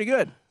 It's pretty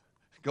good.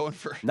 Going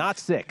for not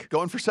sick.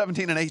 Going for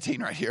 17 and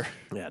 18 right here.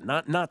 Yeah,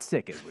 not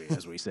sick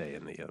as we say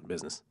in the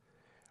business.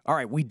 All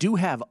right, we do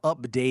have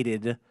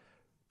updated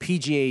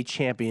PGA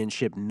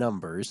Championship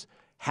numbers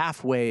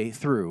halfway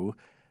through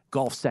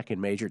golf's second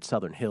major at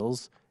Southern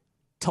Hills,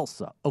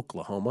 Tulsa,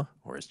 Oklahoma,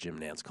 or as Jim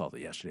Nantz called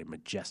it yesterday,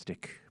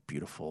 majestic,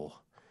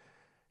 beautiful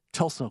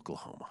Tulsa,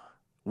 Oklahoma.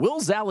 Will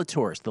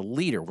Zalatoris, the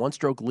leader,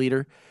 one-stroke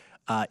leader,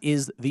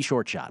 is the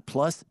short shot,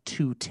 plus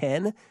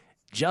 210.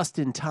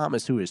 Justin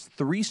Thomas, who is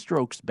 3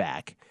 strokes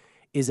back,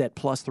 is at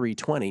plus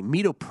 320.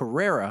 Mito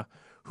Pereira,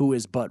 who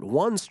is but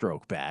 1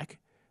 stroke back,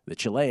 the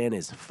Chilean,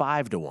 is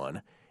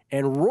 5-1.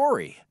 And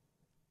Rory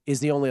is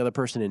the only other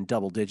person in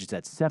double digits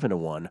at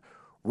 7-1.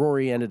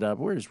 Rory ended up,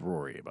 where's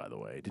Rory, by the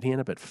way? Did he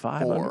end up at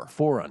 5 under?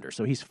 4 under.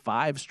 So he's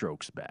 5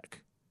 strokes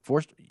back.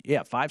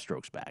 5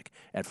 strokes back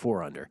at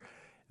 4 under.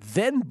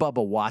 Then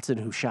Bubba Watson,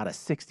 who shot a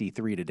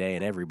 63 today,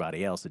 and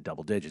everybody else at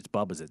double digits.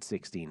 Bubba's at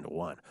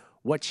 16-1.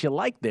 What you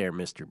like there,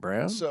 Mr.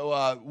 Brown? So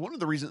one of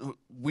the reasons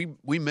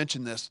we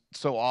mention this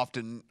so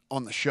often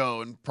on the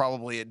show, and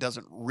probably it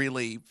doesn't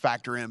really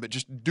factor in, but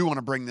just do want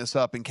to bring this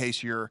up in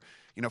case you're,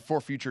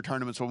 for future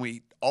tournaments when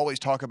we always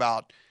talk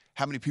about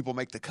how many people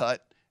make the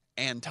cut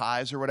and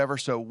ties or whatever.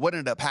 So what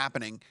ended up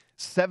happening,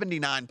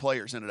 79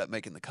 players ended up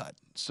making the cut.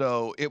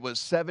 So it was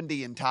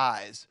 70 in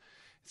ties.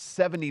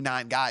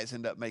 79 guys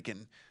end up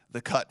making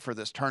the cut for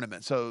this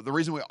tournament. So the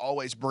reason we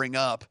always bring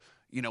up,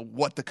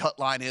 what the cut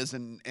line is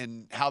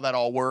and how that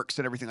all works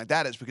and everything like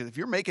that is because if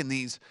you're making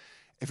these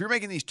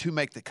to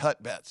make the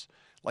cut bets,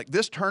 like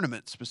this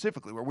tournament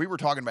specifically, where we were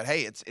talking about,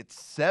 hey, it's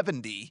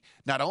 70.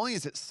 Not only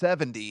is it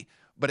 70,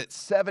 but it's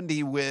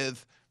 70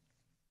 with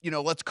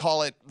let's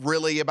call it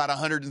really about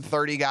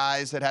 130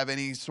 guys that have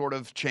any sort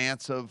of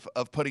chance of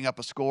putting up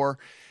a score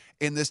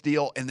in this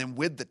deal. And then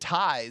with the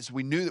ties,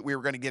 we knew that we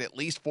were going to get at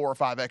least 4 or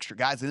 5 extra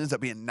guys. It ends up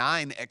being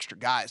 9 extra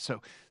guys.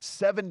 So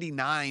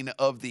 79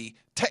 of the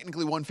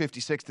technically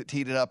 156 that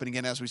teed it up. And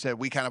again, as we said,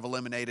 we kind of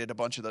eliminated a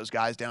bunch of those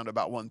guys down to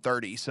about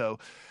 130. So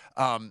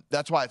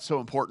that's why it's so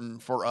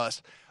important for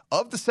us.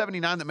 Of the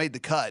 79 that made the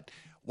cut,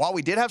 while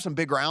we did have some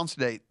big rounds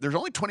today, there's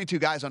only 22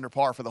 guys under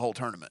par for the whole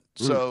tournament.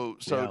 So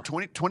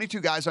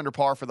 22 guys under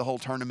par for the whole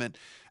tournament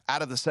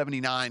out of the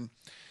 79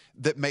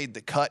 that made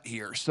the cut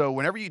here. So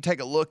whenever you take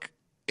a look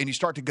and you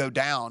start to go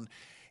down,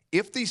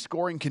 if these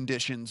scoring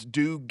conditions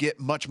do get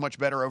much, much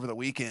better over the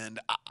weekend,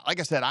 like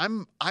I said,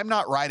 I'm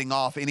not writing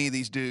off any of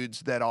these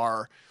dudes that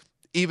are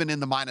even in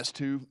the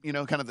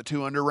 -2, kind of the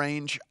 2 under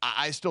range.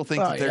 I still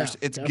think that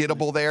it's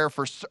gettable there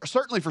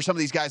certainly for some of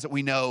these guys that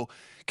we know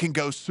can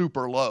go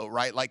super low,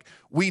 right? Like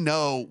we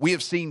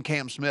have seen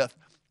Cam Smith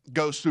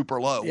go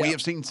super low. Yep. We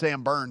have seen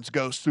Sam Burns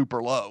go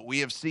super low. We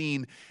have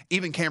seen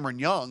even Cameron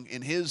Young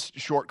in his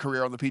short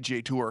career on the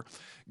PGA Tour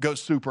go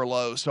super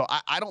low. So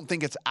I don't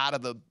think it's out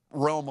of the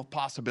realm of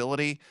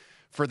possibility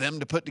for them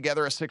to put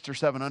together a 6 or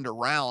 7 under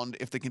round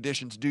if the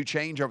conditions do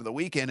change over the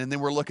weekend. And then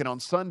we're looking on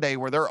Sunday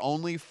where they're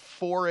only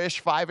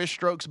 4-ish, 5-ish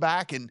strokes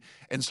back and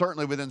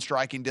certainly within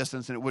striking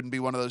distance. And it wouldn't be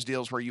one of those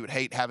deals where you would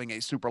hate having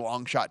a super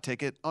long shot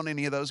ticket on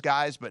any of those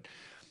guys. But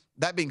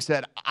that being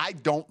said, I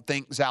don't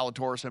think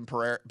Zalatoris and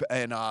Pereira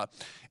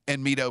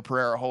and Mito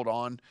Pereira hold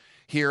on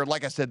here.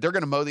 Like I said, they're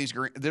going to mow these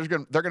greens. They're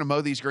going to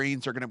mow these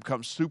greens. They're going to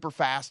become super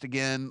fast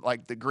again,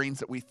 like the greens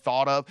that we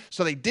thought of.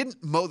 So they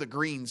didn't mow the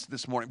greens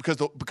this morning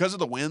because of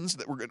the winds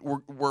that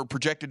were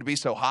projected to be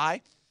so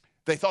high.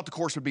 They thought the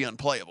course would be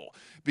unplayable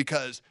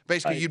because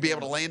basically you'd be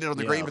able to land it on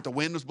the green, but the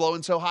wind was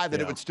blowing so high that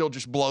it would still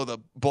just blow the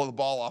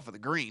ball off of the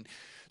green.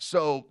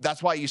 So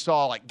that's why you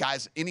saw like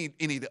guys, any of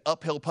the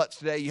uphill putts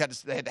today,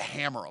 they had to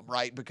hammer them,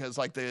 right? Because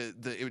like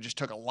it just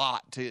took a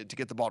lot to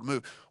get the ball to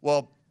move.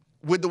 Well,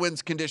 with the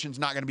winds conditions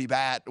not going to be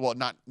bad, well,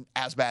 not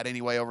as bad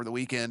anyway over the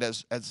weekend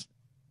as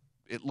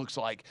it looks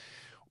like.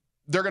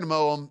 They're going to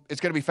mow them.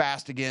 It's going to be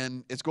fast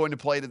again. It's going to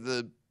play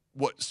to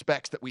what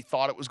specs that we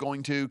thought it was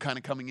going to kind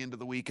of coming into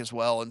the week as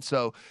well. And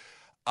so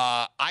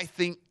I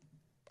think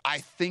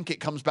it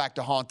comes back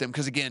to haunt them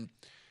because again,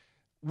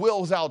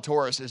 Will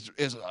Zalatoris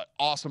is an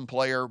awesome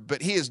player,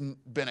 but he has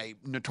been a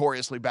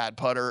notoriously bad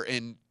putter.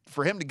 And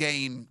for him to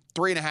gain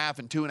 3.5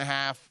 and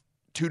 2.5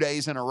 2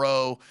 days in a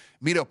row,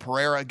 Mito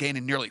Pereira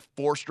gaining nearly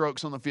 4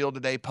 strokes on the field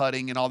today,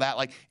 putting and all that.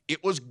 Like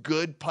it was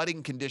good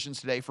putting conditions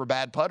today for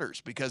bad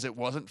putters because it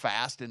wasn't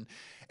fast and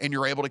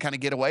you're able to kind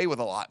of get away with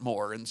a lot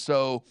more. And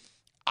so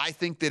I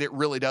think that it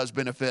really does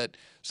benefit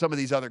some of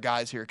these other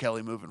guys here,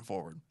 Kelly, moving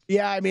forward.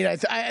 Yeah, I mean,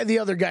 the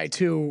other guy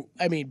too.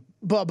 I mean,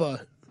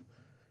 Bubba.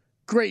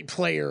 Great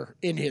player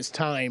in his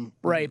time,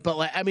 right? But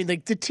like, I mean,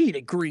 like the tee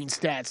to green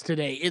stats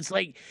today, it's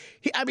like,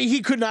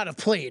 he could not have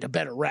played a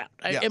better round.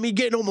 I mean,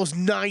 getting almost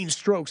 9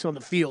 strokes on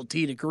the field,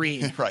 tee to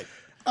green, right?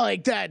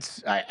 Like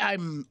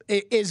I'm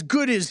as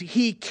good as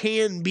he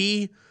can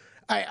be.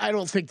 I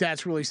don't think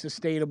that's really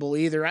sustainable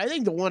either. I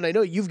think the one, I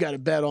know you've got a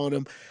bet on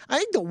him. I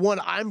think the one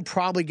I'm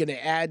probably going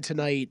to add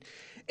tonight.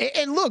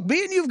 And look,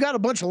 me and you've got a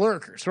bunch of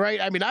lurkers, right?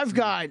 I mean, I've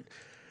got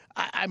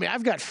 5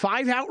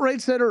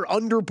 outrights that are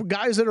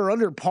guys that are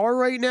under par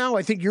right now.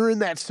 I think you're in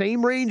that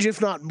same range,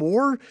 if not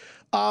more.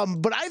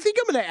 But I think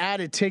I'm going to add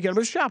a ticket. I'm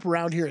going to shop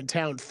around here in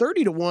town.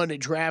 30-1 at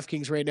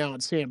DraftKings right now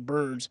on Sam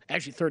Burns.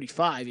 Actually,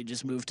 35 he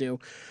just moved to.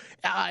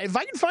 If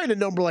I can find a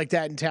number like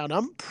that in town,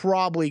 I'm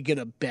probably going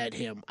to bet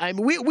him. I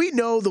mean, we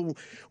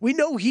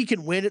know he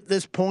can win at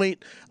this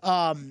point.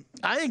 I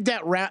think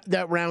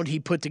that round he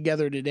put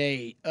together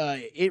today,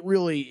 it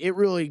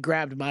really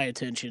grabbed my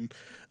attention.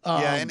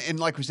 And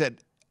like we said,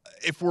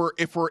 if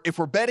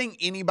we're betting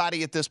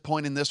anybody at this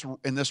point in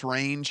this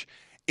range,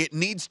 it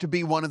needs to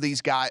be one of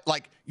these guys.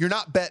 Like you're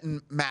not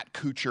betting Matt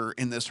Kuchar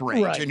in this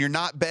range, right. And you're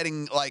not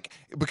betting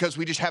because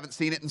we just haven't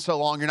seen it in so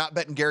long. You're not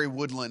betting Gary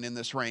Woodland in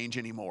this range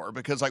anymore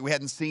because we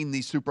hadn't seen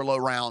these super low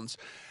rounds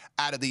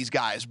out of these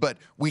guys, but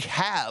we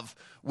have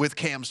with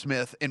Cam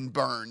Smith and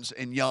Burns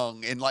and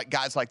Young and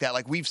guys like that.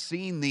 Like we've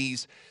seen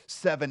these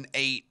 7,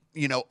 8.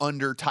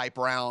 Under type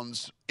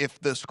rounds if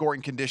the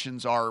scoring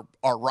conditions are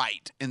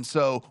right. And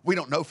so we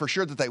don't know for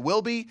sure that they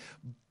will be,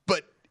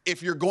 but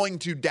if you're going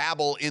to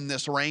dabble in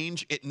this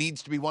range, it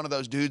needs to be one of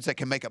those dudes that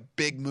can make a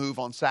big move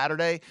on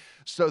Saturday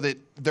so that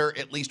they're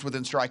at least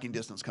within striking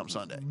distance come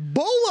Sunday.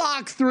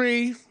 Bullock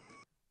 3.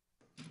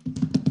 I'm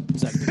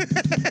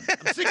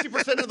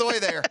 60% of the way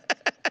there.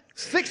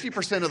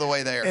 60% of the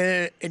way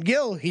there. And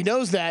Gil, he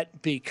knows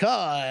that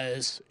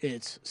because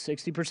it's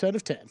 60%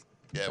 of 10.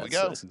 There we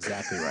go. That's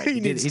exactly right. He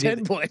needs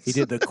 10 points. He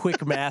did the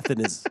quick math in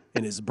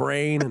his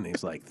brain, and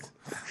he's like,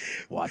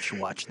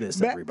 "Watch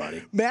this,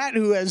 everybody." Matt,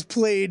 who has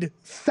played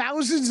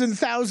thousands and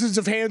thousands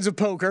of hands of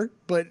poker,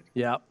 but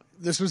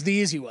This was the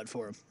easy one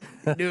for him.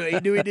 He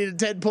knew he needed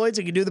 10 points.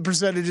 He could do the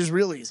percentages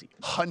real easy.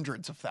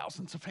 Hundreds of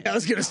thousands of hands. I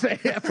was going to say,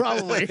 yeah,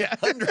 probably. Yeah.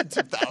 Hundreds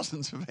of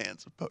thousands of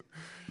hands of poker.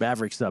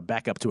 Mavericks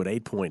back up to an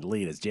 8-point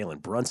lead as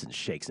Jalen Brunson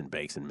shakes and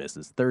bakes and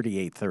misses.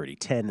 38-30,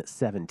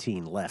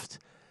 10-17 left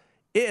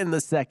in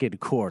the second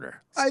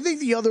quarter. I think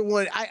the other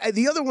one,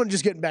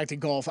 just getting back to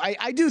golf,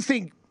 I do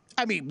think,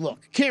 I mean,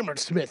 look, Cameron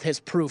Smith has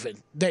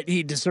proven that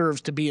he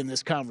deserves to be in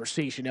this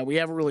conversation. Now, we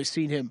haven't really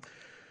seen him,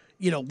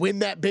 win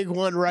that big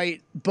one,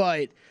 right?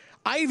 But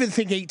I even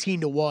think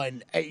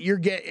 18-1,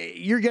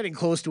 you're getting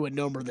close to a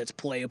number that's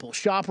playable.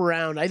 Shop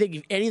around. I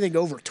think anything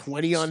over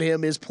 20 on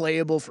him is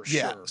playable for sure.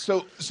 Yeah.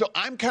 So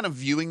I'm kind of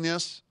viewing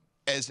this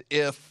as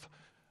if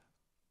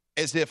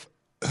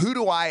who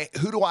do I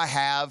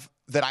have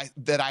that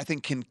I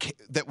think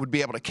that would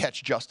be able to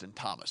catch Justin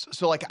Thomas.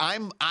 So like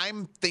I'm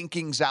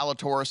thinking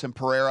Zalatoris and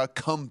Pereira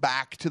come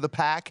back to the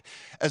pack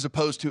as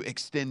opposed to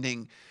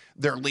extending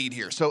their lead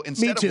here. So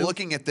instead of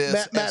looking at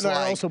this, Matt and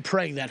I are also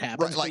praying that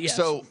happens. Right, yes.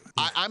 So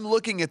I'm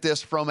looking at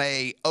this from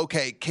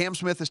Cam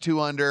Smith is 2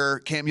 under,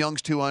 Cam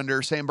Young's 2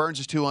 under, Sam Burns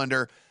is 2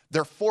 under.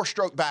 They're 4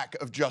 stroke back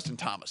of Justin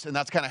Thomas. And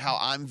that's kind of how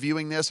I'm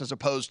viewing this as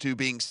opposed to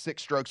being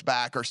 6 strokes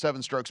back or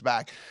 7 strokes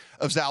back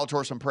of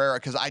Zalatoris and Pereira,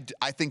 because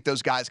I think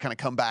those guys kind of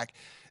come back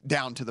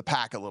down to the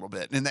pack a little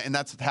bit. And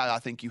that's how I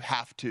think you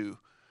have to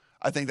 –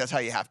 I think that's how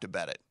you have to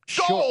bet it.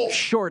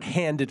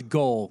 Short-handed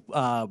goal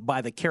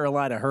by the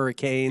Carolina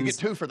Hurricanes. You get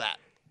 2 for that.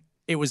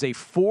 It was a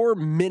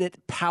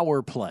 4-minute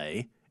power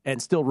play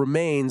and still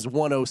remains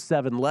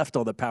 1:07 left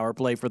on the power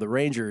play for the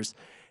Rangers.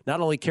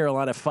 Not only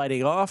Carolina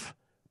fighting off,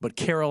 but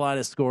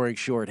Carolina scoring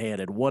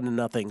shorthanded,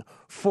 1-0,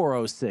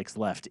 4:06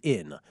 left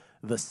in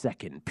the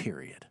second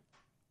period.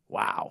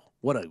 Wow,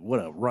 what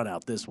a run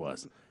out this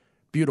was.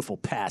 Beautiful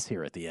pass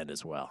here at the end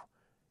as well.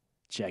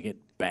 Check it,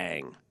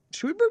 bang.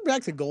 Should we bring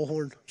back the goal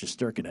horn?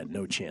 Shesterkin had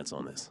no chance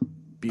on this.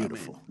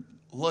 Beautiful. I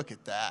mean, look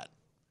at that.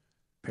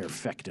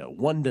 Perfecto.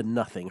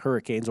 1-0.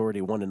 Hurricanes already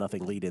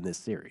 1-0 lead in this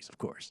series, of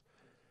course.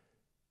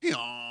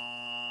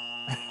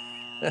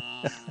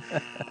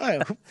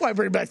 Why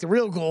bring back the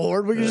real goal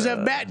horn? We can just have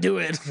Matt do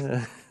it.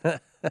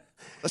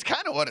 That's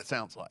kind of what it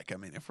sounds like. I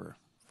mean, if we're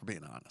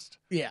being honest.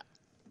 Yeah.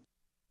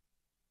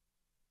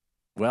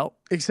 Well,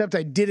 except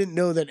I didn't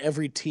know that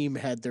every team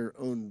had their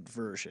own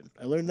version.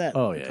 I learned that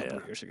a couple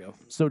of years ago.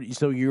 So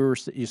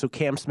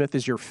Cam Smith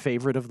is your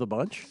favorite of the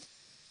bunch?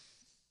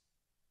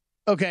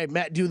 Okay,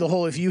 Matt, do the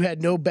whole. If you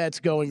had no bets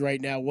going right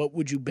now, what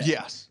would you bet?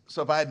 Yes.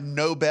 So if I had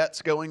no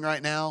bets going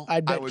right now,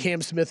 I'd bet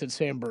Cam Smith and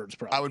Sam Burns.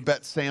 Probably. I would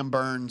bet Sam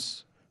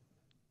Burns.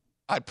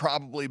 I'd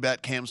probably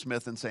bet Cam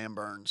Smith and Sam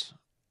Burns.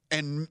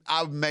 And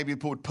I maybe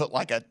would put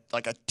like a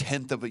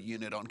 10th of a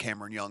unit on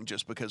Cameron Young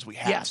just because we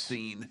have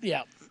seen.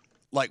 Yeah.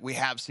 Like we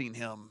have seen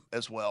him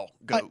as well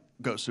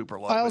go super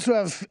low. I also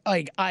have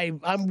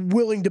I'm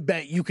willing to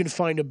bet you can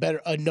find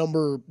a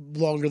number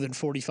longer than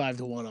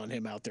 45-1 on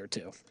him out there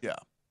too. Yeah.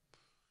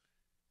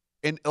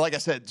 And like I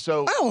said,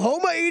 so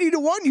Homa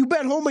 80-1. You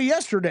bet Homa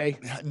yesterday.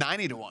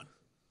 90-1.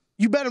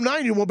 You bet him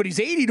 90-1, but he's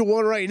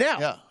 80-1 right now.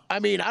 Yeah. I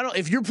mean,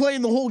 if you're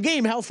playing the whole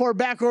game, how far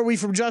back are we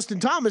from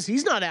Justin Thomas?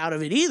 He's not out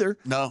of it either.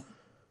 No.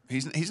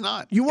 He's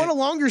not. You want a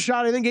longer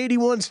shot. I think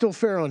 81 still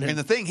fair on him. And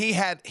the thing he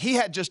had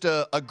just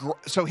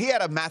so he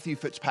had a Matthew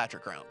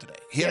Fitzpatrick round today.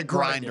 He had a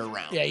grinder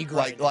round. Yeah, he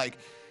grinded. Like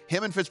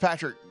him and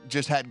Fitzpatrick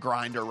just had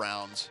grinder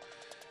rounds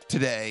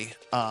today.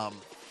 I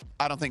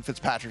don't think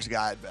Fitzpatrick's a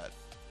guy I'd bet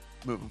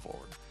moving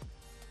forward.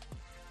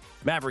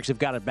 Mavericks have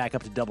got it back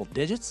up to double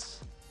digits.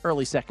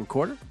 Early second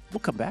quarter. We'll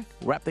come back.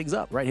 We'll wrap things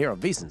up right here on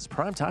VSiN's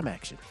Primetime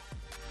Action.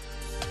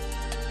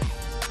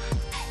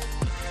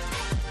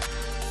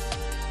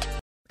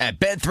 At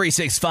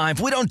Bet365,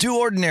 we don't do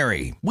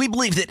ordinary. We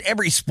believe that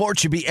every sport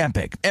should be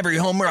epic. Every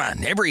home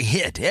run, every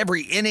hit,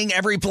 every inning,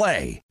 every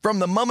play. From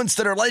the moments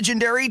that are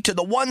legendary to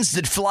the ones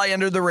that fly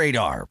under the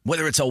radar.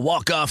 Whether it's a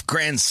walk-off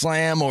grand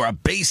slam or a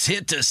base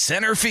hit to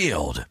center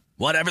field.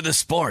 Whatever the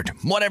sport,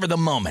 whatever the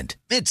moment.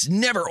 It's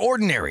never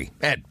ordinary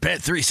at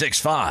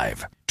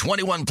Bet365.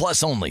 21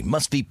 plus only.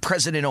 Must be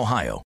present in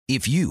Ohio.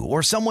 If you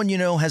or someone you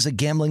know has a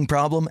gambling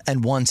problem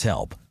and wants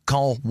help,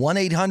 call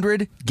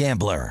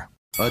 1-800-GAMBLER.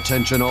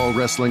 Attention all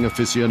wrestling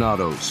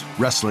aficionados.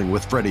 Wrestling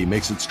with Freddie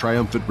makes its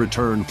triumphant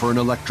return for an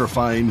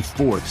electrifying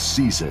 4th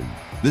season.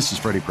 This is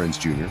Freddie Prinze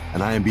Jr.,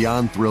 and I am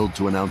beyond thrilled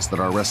to announce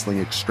that our wrestling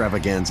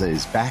extravaganza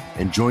is back,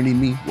 and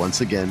joining me once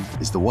again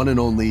is the one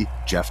and only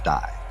Jeff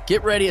Dye.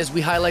 Get ready as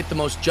we highlight the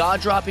most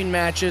jaw-dropping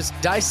matches,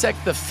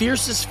 dissect the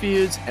fiercest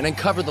feuds, and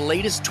uncover the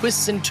latest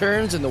twists and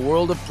turns in the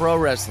world of pro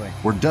wrestling.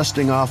 We're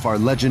dusting off our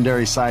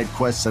legendary side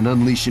quests and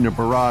unleashing a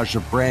barrage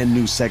of brand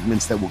new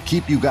segments that will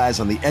keep you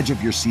guys on the edge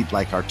of your seat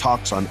like our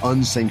talks on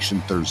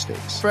Unsanctioned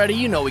Thursdays. Freddie,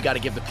 you know we got to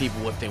give the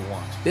people what they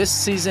want. This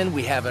season,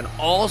 we have an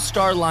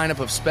all-star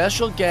lineup of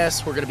special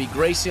guests who are going to be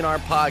gracing our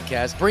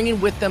podcast,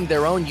 bringing with them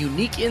their own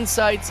unique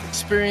insights,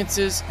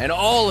 experiences, and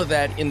all of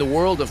that in the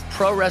world of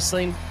pro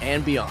wrestling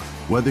and beyond.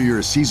 Whether you're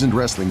a seasoned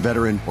wrestling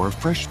veteran or a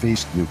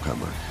fresh-faced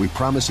newcomer, we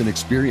promise an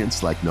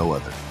experience like no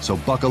other. So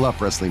buckle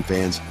up, wrestling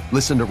fans.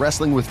 Listen to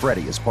Wrestling with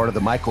Freddie as part of the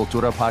My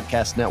Cultura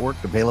Podcast Network,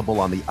 available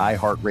on the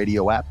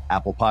iHeartRadio app,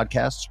 Apple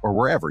Podcasts, or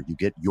wherever you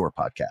get your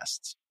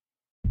podcasts.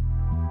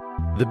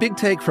 The Big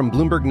Take from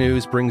Bloomberg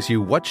News brings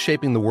you what's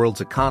shaping the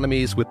world's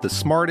economies with the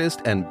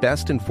smartest and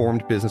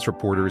best-informed business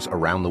reporters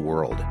around the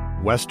world.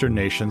 Western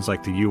nations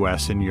like the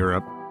U.S. and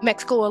Europe.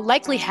 Mexico will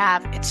likely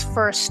have its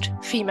first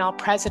female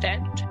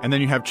president. And then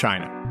you have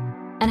China.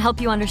 And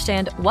help you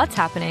understand what's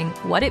happening,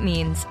 what it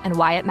means, and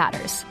why it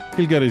matters.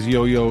 He'll get his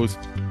yo-yos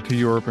to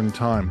Europe in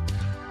time.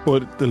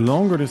 But the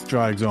longer this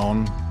drags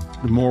on,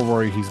 the more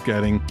worry he's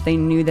getting. They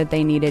knew that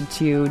they needed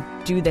to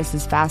do this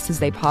as fast as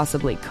they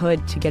possibly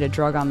could to get a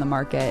drug on the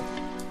market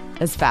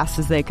as fast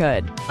as they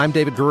could. I'm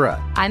David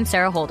Gura. I'm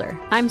Sarah Holder.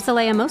 I'm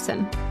Saleha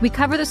Mohsin. We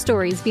cover the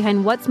stories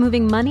behind what's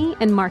moving money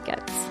and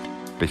markets.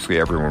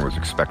 Basically, everyone was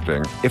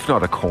expecting, if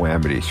not a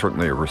calamity,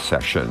 certainly a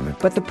recession.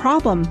 But the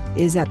problem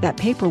is that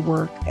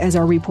paperwork, as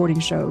our reporting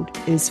showed,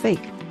 is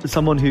fake. As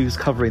someone who's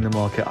covering the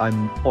market,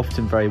 I'm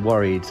often very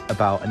worried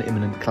about an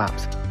imminent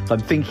collapse. So I'm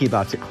thinking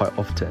about it quite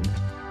often.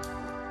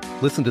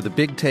 Listen to The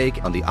Big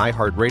Take on the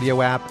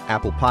iHeartRadio app,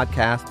 Apple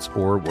Podcasts,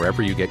 or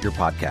wherever you get your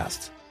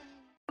podcasts.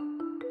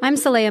 I'm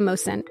Saleha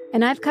Mohsin,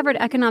 and I've covered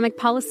economic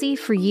policy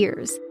for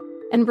years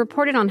and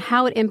reported on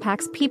how it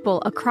impacts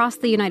people across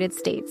the United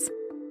States.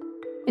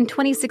 In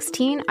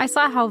 2016, I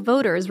saw how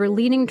voters were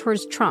leaning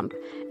towards Trump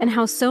and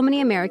how so many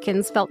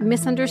Americans felt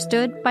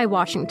misunderstood by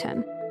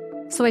Washington.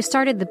 So I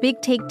started The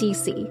Big Take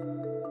DC.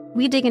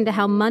 We dig into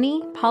how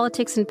money,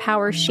 politics, and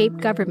power shape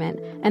government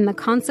and the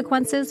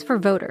consequences for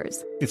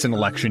voters. It's an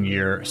election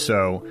year,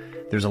 so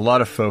there's a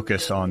lot of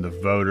focus on the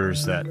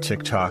voters that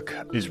TikTok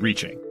is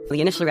reaching.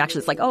 The initial reaction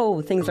is like,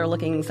 oh, things are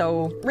looking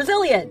so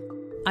resilient.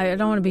 I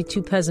don't want to be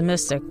too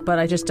pessimistic, but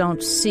I just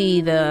don't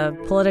see the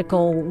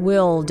political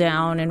will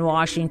down in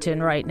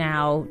Washington right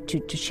now to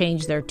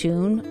change their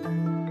tune.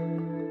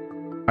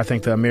 I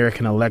think the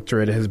American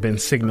electorate has been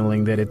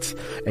signaling that it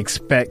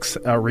expects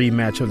a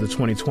rematch of the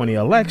 2020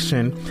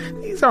 election.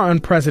 These are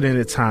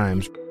unprecedented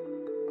times.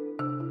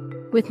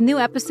 With new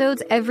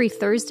episodes every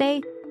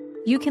Thursday,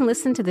 you can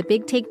listen to The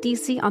Big Take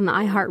DC on the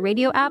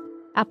iHeartRadio app,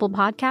 Apple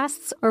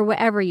Podcasts, or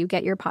wherever you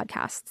get your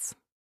podcasts.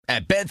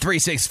 At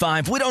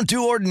Bet365, we don't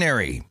do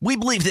ordinary. We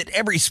believe that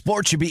every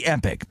sport should be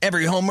epic.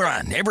 Every home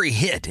run, every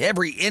hit,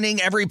 every inning,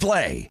 every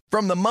play.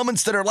 From the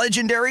moments that are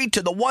legendary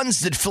to the ones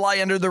that fly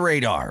under the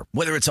radar.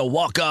 Whether it's a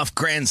walk-off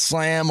grand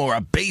slam or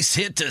a base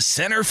hit to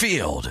center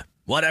field.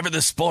 Whatever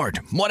the sport,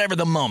 whatever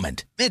the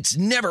moment. It's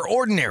never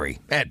ordinary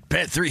at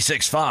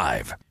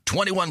Bet365.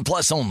 21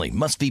 plus only.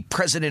 Must be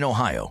present in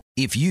Ohio.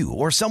 If you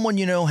or someone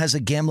you know has a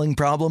gambling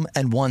problem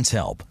and wants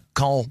help,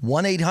 call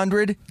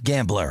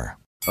 1-800-GAMBLER.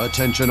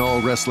 Attention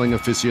all wrestling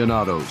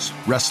aficionados.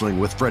 Wrestling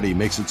with Freddie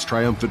makes its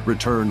triumphant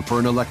return for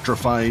an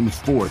electrifying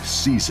 4th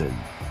season.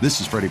 This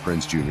is Freddie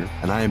Prinze Jr.,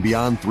 and I am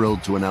beyond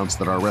thrilled to announce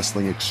that our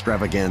wrestling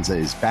extravaganza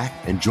is back,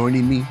 and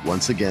joining me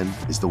once again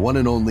is the one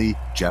and only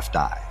Jeff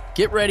Dye.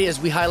 Get ready as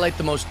we highlight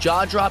the most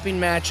jaw-dropping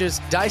matches,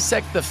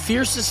 dissect the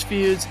fiercest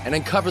feuds, and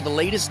uncover the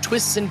latest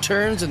twists and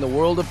turns in the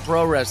world of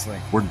pro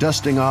wrestling. We're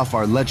dusting off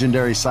our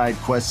legendary side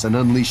quests and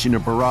unleashing a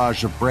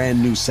barrage of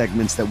brand new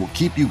segments that will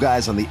keep you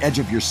guys on the edge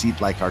of your seat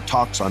like our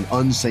talks on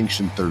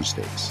Unsanctioned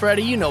Thursdays.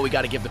 Freddie, you know we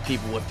got to give the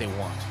people what they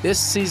want. This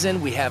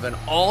season, we have an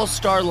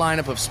all-star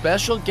lineup of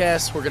special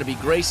guests who are going to be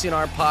gracing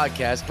our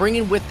podcast,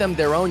 bringing with them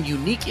their own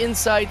unique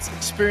insights,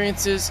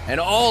 experiences, and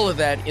all of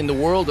that in the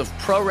world of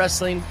pro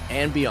wrestling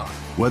and beyond.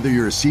 Whether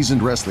you're a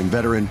seasoned wrestling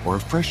veteran or a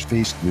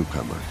fresh-faced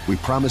newcomer, we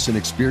promise an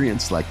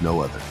experience like no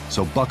other.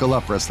 So buckle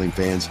up, wrestling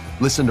fans.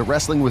 Listen to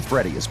Wrestling with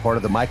Freddie as part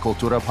of the My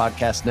Cultura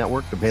Podcast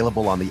Network,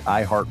 available on the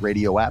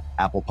iHeartRadio app,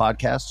 Apple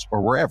Podcasts, or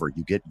wherever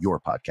you get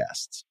your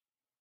podcasts.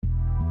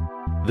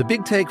 The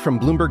Big Take from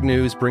Bloomberg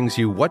News brings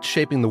you what's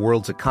shaping the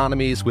world's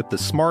economies with the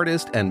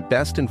smartest and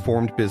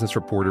best-informed business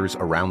reporters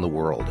around the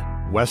world.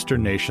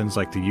 Western nations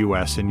like the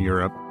U.S. and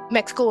Europe.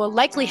 Mexico will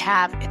likely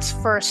have its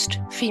first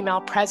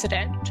female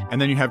president.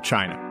 And then you have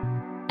China.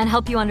 And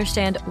help you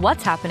understand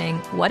what's happening,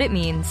 what it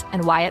means,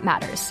 and why it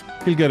matters.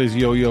 He'll get his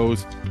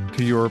yo-yos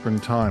to Europe in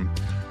time.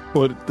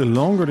 But the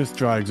longer this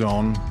drags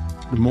on,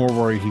 the more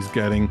worry he's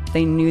getting.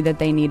 They knew that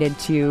they needed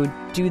to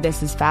do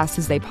this as fast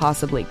as they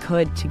possibly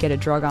could to get a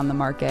drug on the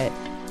market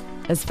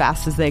as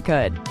fast as they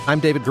could. I'm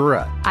David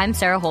Gura. I'm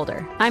Sarah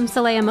Holder. I'm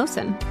Saleha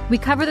Mohsin. We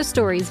cover the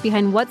stories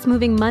behind what's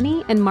moving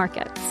money and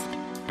markets.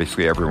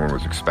 Basically, everyone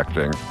was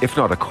expecting, if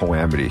not a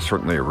calamity,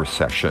 certainly a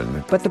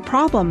recession. But the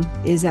problem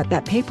is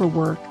that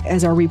paperwork,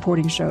 as our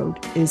reporting showed,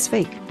 is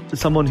fake. As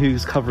someone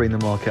who's covering the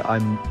market,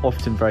 I'm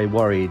often very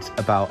worried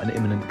about an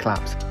imminent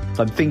collapse.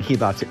 So I'm thinking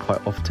about it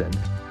quite often.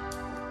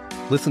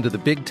 Listen to The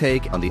Big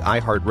Take on the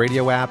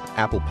iHeartRadio app,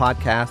 Apple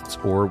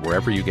Podcasts, or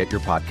wherever you get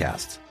your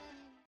podcasts.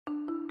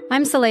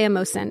 I'm Saleha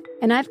Mohsin,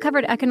 and I've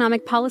covered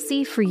economic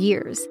policy for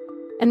years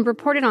and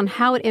reported on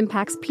how it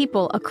impacts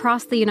people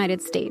across the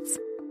United States.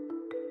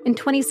 In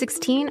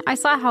 2016, I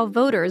saw how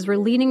voters were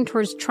leaning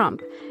towards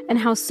Trump and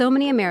how so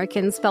many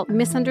Americans felt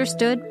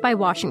misunderstood by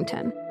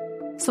Washington.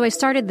 So I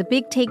started the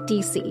Big Take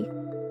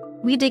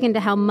DC. We dig into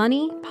how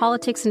money,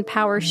 politics, and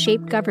power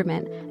shape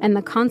government and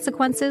the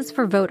consequences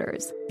for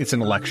voters. It's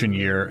an election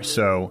year,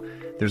 so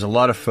there's a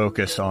lot of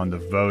focus on the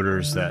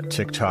voters that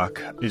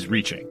TikTok is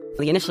reaching.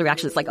 The initial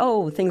reaction is like,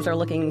 oh, things are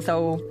looking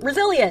so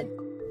resilient.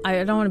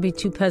 I don't want to be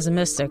too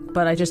pessimistic,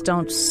 but I just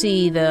don't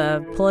see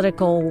the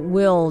political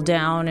will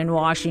down in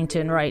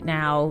Washington right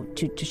now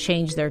to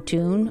change their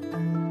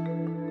tune.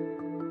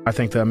 I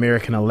think the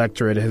American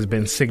electorate has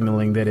been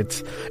signaling that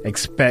it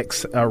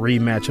expects a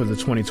rematch of the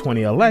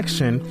 2020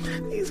 election.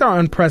 These are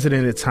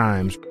unprecedented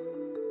times.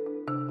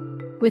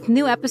 With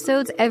new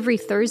episodes every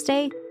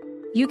Thursday,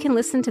 you can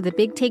listen to the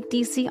Big Take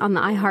DC on the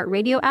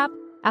iHeartRadio app,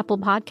 Apple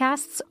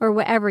Podcasts, or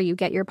wherever you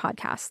get your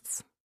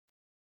podcasts.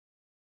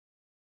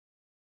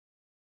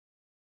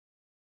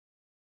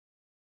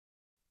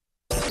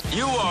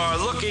 You are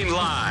looking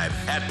live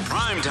at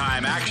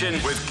Primetime Action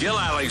with Gil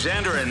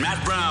Alexander and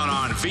Matt Brown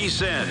on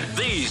VSiN,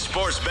 the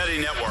Sports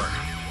Betting Network.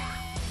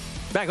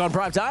 Back on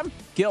Primetime,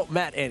 Gil,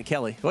 Matt, and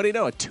Kelly. What do you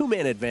know? A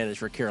two-man advantage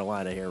for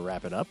Carolina here,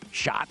 wrapping up.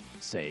 Shot,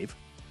 save.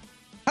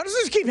 How does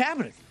this keep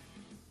happening?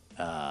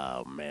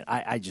 Oh, man.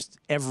 I just,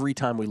 every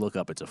time we look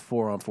up, it's a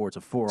 4-on-4, it's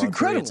a 4-on-3,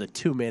 incredible. It's a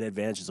two-man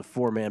advantage, it's a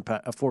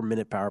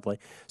 4-minute power play.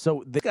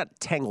 So they got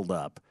tangled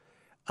up.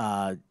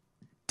 Davisa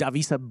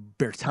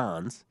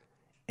Bertans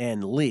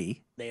and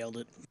Lee. Nailed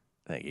it.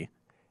 Thank you.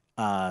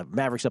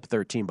 Mavericks up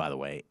 13, by the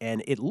way.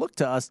 And it looked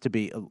to us to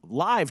be,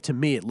 live to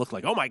me, it looked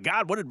like, oh my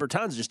God, what did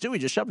Bertans just do? He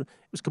just shoved it.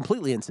 It was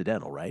completely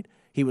incidental, right?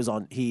 He was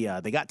on,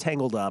 they got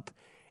tangled up,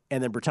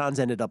 and then Bertans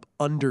ended up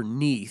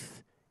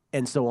underneath.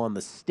 And so on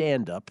the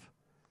stand-up.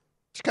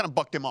 Just kind of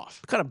bucked him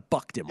off. Kind of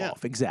bucked him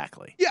off,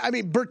 exactly. Yeah, I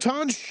mean,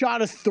 Bertans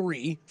shot a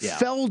three,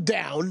 fell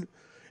down,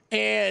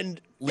 and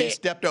Lee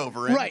stepped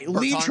over him. Right,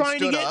 Lee trying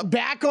to get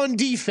back on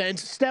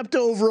defense, stepped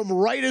over him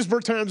right as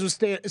Bertans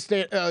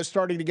was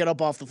starting to get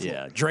up off the floor.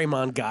 Yeah,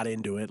 Draymond got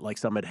into it like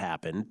something had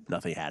happened.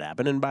 Nothing had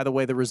happened. And by the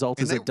way, the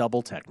result is a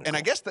double technical. And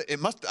I guess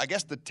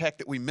the tech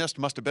that we missed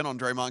must have been on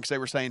Draymond because they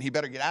were saying he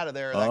better get out of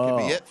there. That could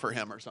be it for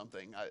him or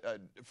something.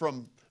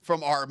 From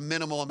our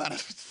minimal amount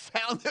of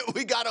sound that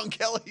we got on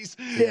Kelly's.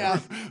 Yeah,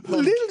 a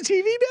little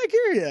TV back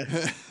here.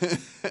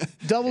 Yeah,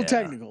 double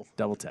technical.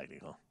 Double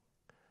technical.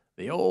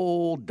 The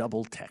old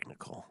double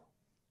technical.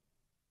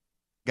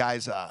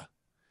 Guys,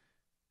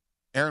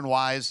 Aaron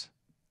Wise,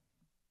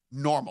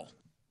 normal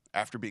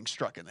after being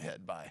struck in the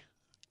head by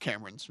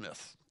Cameron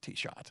Smith tee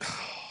shot.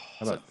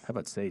 How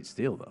about Sage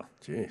Steele, though?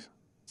 Jeez.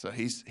 So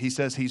he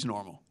says he's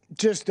normal.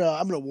 Just,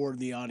 I'm going to warn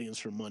the audience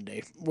for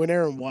Monday. When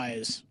Aaron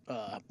Wise,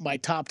 my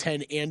top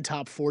 10 and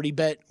top 40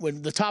 bet,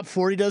 when the top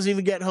 40 doesn't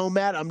even get home,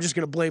 Matt, I'm just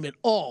going to blame it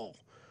all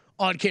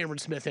on Cameron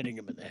Smith hitting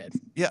him in the head.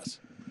 Yes.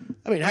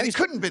 I mean, it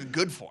couldn't have been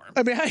good for him.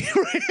 I mean,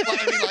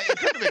 it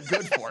couldn't have been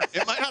good for him.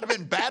 It might not have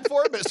been bad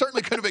for him, but it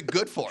certainly could have been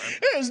good for him.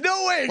 There's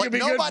no way it could be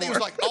good for him. Nobody was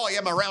like, oh, yeah,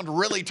 my round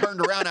really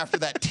turned around after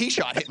that tee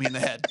shot hit me in the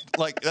head.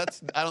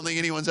 I don't think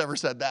anyone's ever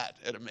said that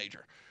at a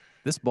major.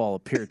 This ball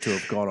appeared to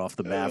have gone off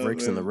the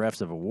Mavericks, and the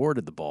refs have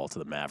awarded the ball to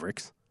the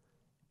Mavericks,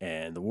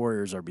 and the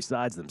Warriors are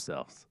beside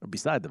themselves.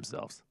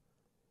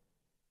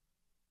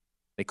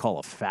 They call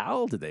a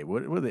foul? Did they?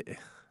 What are they?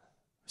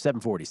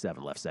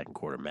 7:47 left, second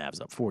quarter.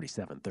 Mavs up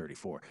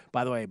 47-34.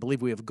 By the way, I believe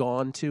have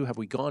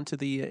we gone to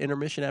the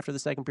intermission after the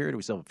second period?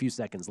 We still have a few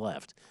seconds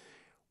left.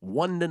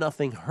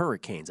 1-0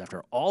 Hurricanes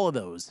after all of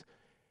those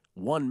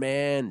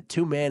 1-man,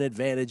 2-man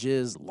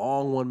advantages,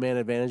 long 1-man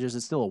advantages.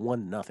 It's still a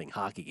 1-0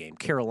 hockey game.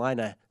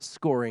 Carolina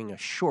scoring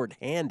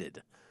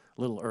shorthanded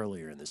a little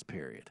earlier in this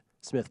period.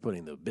 Smith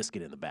putting the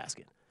biscuit in the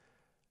basket.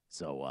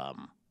 So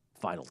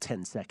final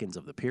 10 seconds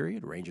of the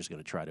period. Rangers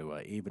going to try to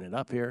even it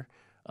up here.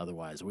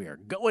 Otherwise, we are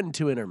going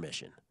to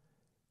intermission.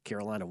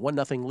 Carolina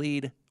 1-0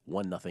 lead,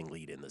 1-0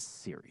 lead in the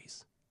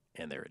series.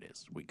 And there it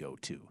is. We go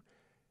to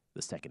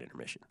the second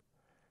intermission.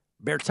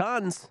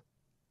 Bertans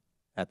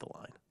at the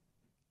line.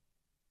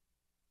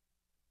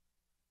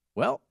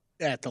 Well,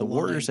 the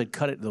Warriors had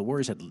cut it. The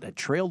Warriors had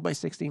trailed by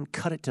 16,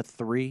 cut it to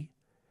 3.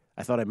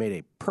 I thought I made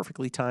a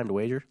perfectly timed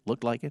wager.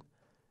 Looked like it.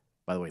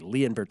 By the way,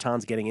 Lee and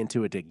Bertans getting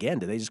into it again.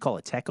 Did they just call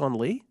a tech on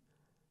Lee?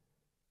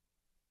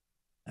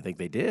 I think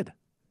they did.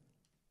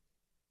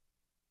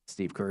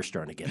 Steve Kerr's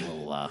starting to get a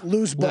little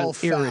loose ball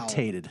Foul.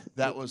 Irritated.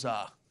 That was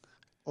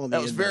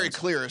very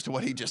clear as to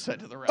what he just said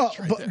to the refs.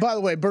 There. By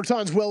the way,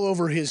 Bertans well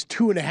over his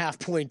 2.5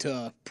 point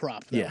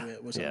prop.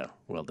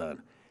 Well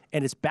done.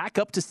 And it's back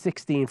up to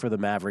 16 for the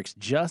Mavericks,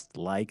 just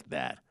like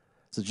that.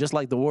 So just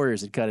like the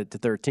Warriors had cut it to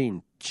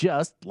 13,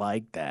 just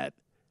like that,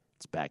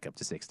 it's back up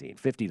to 16,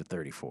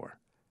 50-34.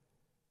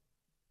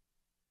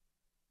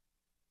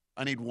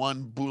 I need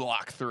one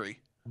Bullock 3.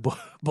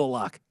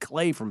 Bullock,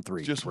 Clay from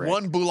 3. Just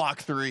one Bullock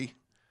 3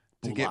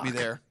 to get me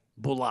there.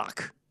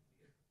 Bullock.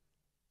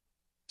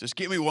 Just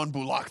give me one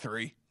Bullock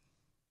 3.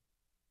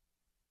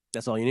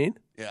 That's all you need?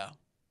 Yeah.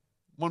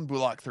 One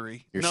Bullock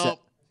 3.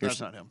 That's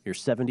not him. You're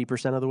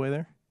 70% of the way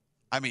there?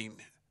 I mean,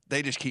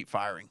 they just keep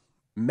firing.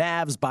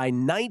 Mavs by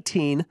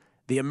 19.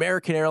 The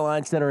American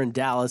Airlines Center in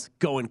Dallas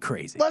going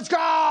crazy. Let's go!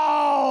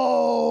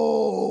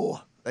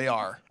 They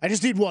are. I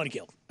just need one,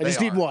 Gil. I just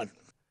need one.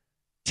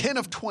 10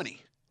 of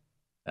 20.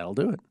 That'll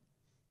do it.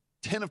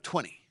 10 of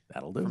 20.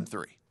 That'll do from it.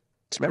 3.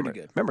 It's pretty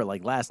good. Remember,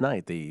 like last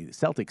night, the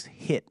Celtics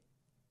hit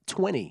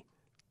 20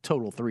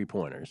 total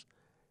 3-pointers,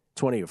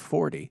 20 of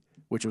 40,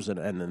 which was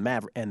and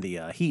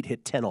the Heat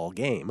hit 10 all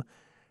game.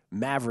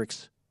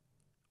 Mavericks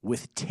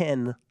with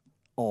 10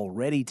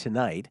 already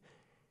tonight,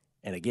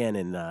 and again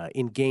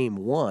in game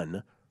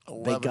 1,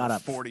 they got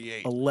up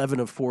 48. 11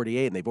 of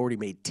 48, and they've already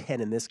made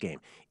 10 in this game.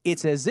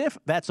 It's as if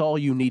that's all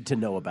you need to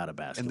know about a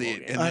basketball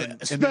game.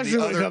 Especially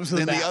when it comes to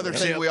the the other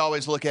Mavericks. thing we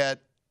always look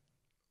at,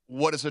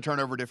 what is the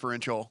turnover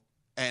differential?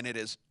 And it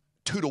is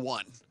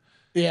 2-1.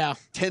 Yeah.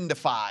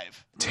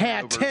 10-5.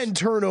 10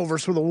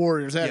 turnovers for the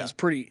Warriors. That is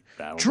pretty.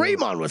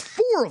 Draymond with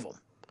 4 of them.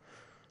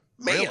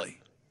 Man. Really?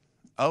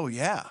 Oh,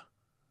 yeah.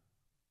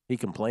 He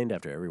complained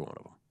after every one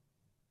of them.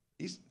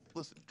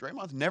 Listen,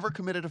 Draymond's never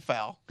committed a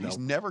foul. He's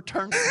never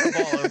turned the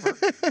ball over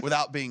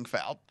without being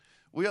fouled.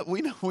 We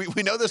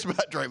know this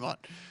about Draymond.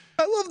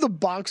 I love the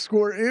box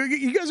score.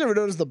 You guys ever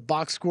notice the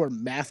box score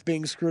math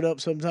being screwed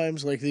up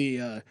sometimes? Like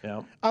I'm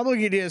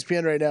looking at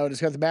ESPN right now, and it's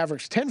got the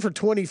Mavericks 10 for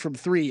 20 from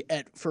 3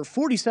 for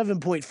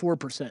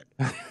 47.4%.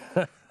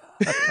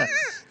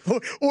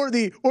 or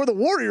the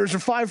Warriors are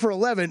 5 for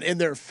 11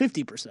 and they're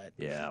 50%.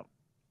 Yeah.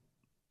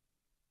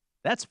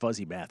 That's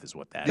fuzzy math, is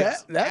what that Yeah,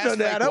 is. That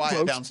doesn't add up, Wyatt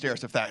folks.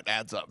 downstairs if that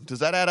adds up. Does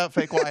that add up,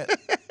 Fake Wyatt?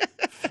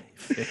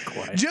 Fake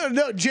Wyatt.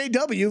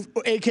 JW,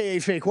 a.k.a.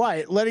 Fake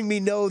Wyatt, letting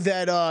me know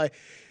that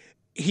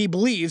he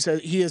believes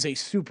that he is a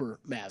super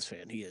Mavs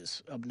fan. He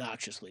is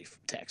obnoxiously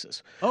from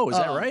Texas. Oh, is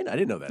that right? I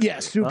didn't know that. Yeah,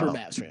 super Oh.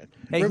 Mavs fan.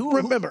 Hey,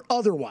 remember,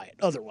 other Wyatt.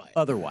 Other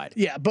Wyatt.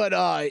 Yeah,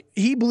 but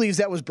he believes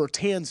that was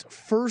Bertan's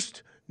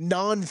first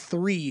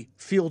non-3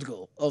 field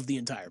goal of the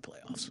entire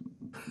playoffs.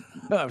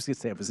 I was going to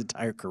say of his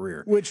entire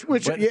career. Which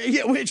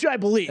I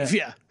believe,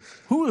 yeah.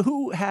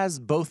 Who has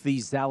both the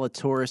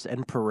Zalatoris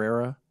and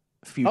Pereira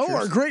futures?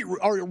 Oh,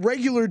 our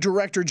regular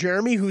director,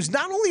 Jeremy, who's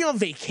not only on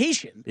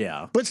vacation,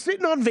 but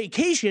sitting on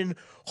vacation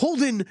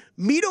holding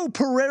Mito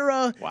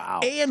Pereira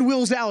and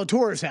Will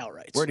Zalatoris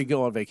outright. Where'd he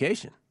go on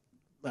vacation?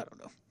 I don't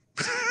know.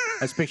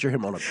 I just picture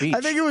him on a beach.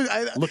 I think it was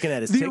looking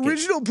at his the ticket.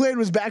 original plan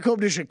was back home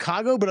to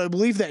Chicago, but I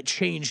believe that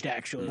changed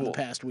actually in the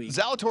past week.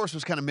 Zalatoris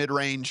was kind of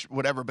mid-range,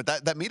 whatever, but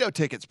that Mito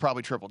ticket's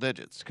probably triple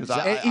digits because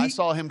I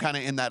saw him kind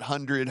of in that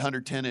 100,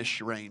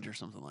 110-ish range or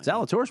something like that.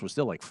 Zalatoris was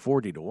still like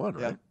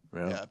 40-1, right?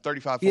 Yeah,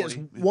 35, 40. He has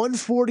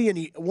 140 and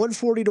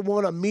 140 to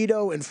 1 on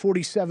Mito and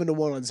 47 to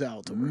 1 on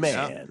Zalatoris.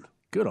 Man,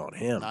 good on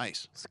him.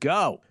 Nice. Let's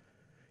go.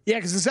 Yeah,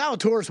 because the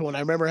Zalatoris one, I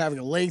remember having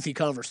a lengthy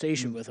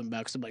conversation with him about,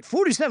 because I'm like,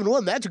 47 to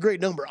 1, that's a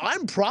great number.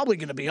 I'm probably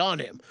going to be on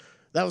him.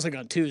 That was like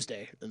on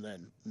Tuesday, and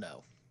then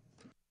no.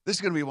 This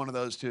is going to be one of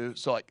those two.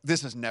 So like,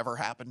 this has never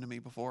happened to me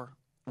before,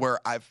 where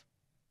I've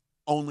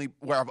only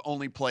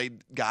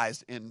played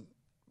guys in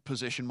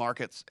position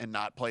markets and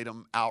not played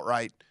them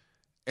outright,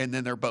 and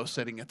then they're both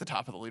sitting at the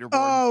top of the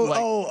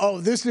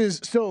leaderboard. This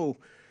is so.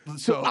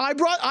 So I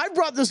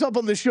brought this up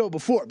on the show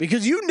before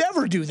because you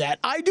never do that.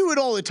 I do it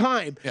all the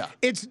time. Yeah.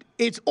 It's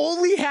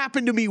only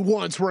happened to me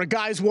once where a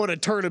guy's won a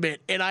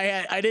tournament and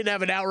I didn't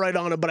have an outright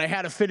on him, but I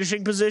had a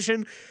finishing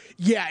position.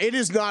 Yeah, it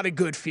is not a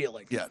good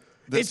feeling. Yeah.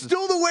 It's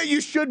still the way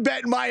you should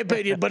bet, in my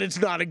opinion, but it's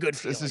not a good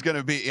feeling. This is going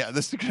to be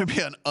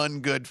an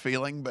ungood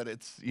feeling, but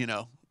it's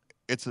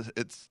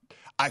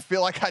I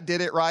feel like I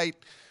did it right,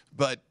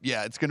 but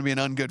yeah, it's going to be an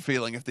ungood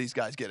feeling if these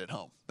guys get it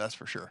home. That's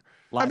for sure.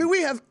 I mean,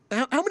 we have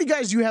how many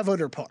guys do you have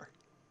under par?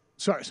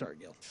 Sorry,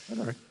 Gil. I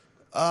mean,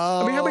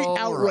 how many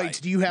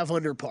outrights do you have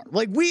under par?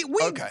 Like we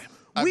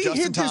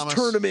hit this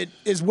tournament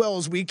as well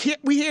as we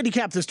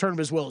handicapped this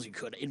tournament as well as you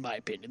could, in my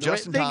opinion.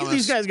 Justin Thomas,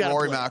 these guys got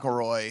Rory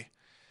McIlroy,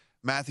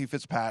 Matthew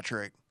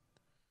Fitzpatrick,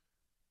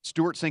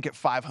 Stuart Sink at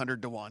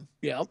 500 to 1.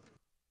 Yep.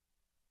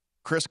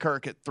 Chris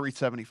Kirk at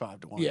 375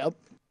 to 1. Yep.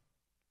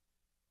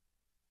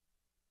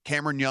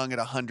 Cameron Young at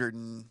 100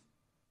 and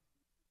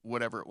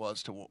whatever it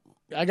was to.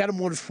 I got him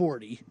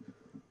 140.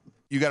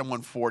 You got him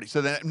 140.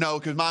 So then no,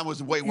 because mine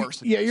was way worse.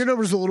 Than your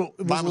number's a little.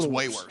 Mine was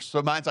way worse.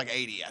 So mine's like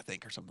 80, I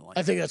think, or something like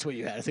that. I think that's what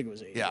you had. I think it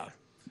was 80. Yeah.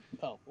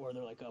 Oh, or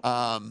they're like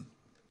up.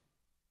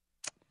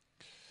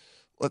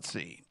 Let's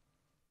see.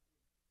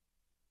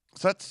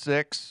 So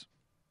that's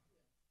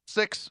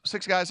six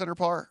guys under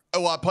par.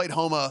 Oh, well, I played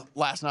Homa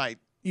last night.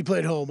 You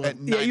played Homa.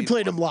 Yeah, you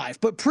played him live.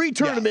 But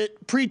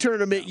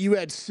pre-tournament, you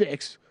had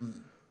 6.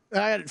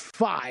 I had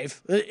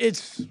 5.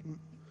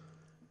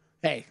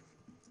 Hey,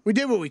 we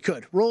did what we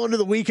could. Roll into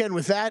the weekend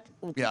with that.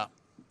 Yeah.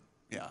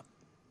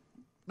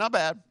 Not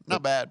bad.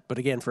 But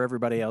again, for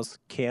everybody else,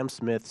 Cam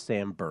Smith,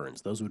 Sam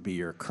Burns. Those would be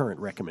your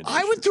current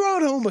recommendations. I would throw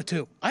out Homa,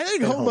 too. I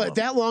think Homa, at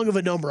that long of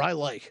a number, I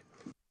like.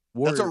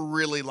 That's a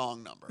really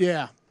long number.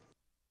 Yeah.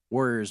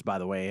 Warriors, by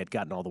the way, had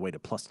gotten all the way to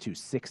plus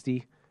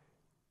 260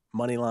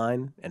 money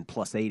line and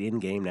plus 8 in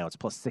game. Now it's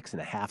plus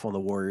 6.5 on the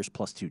Warriors,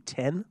 plus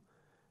 210.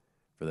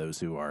 For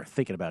those who are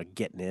thinking about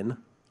getting in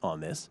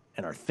on this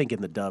and are thinking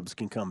the Dubs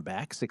can come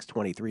back,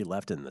 6:23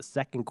 left in the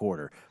second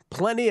quarter.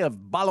 Plenty of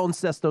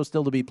baloncesto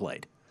still to be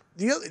played.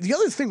 The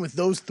other thing with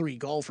those three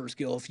golfers,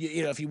 Gil,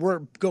 if you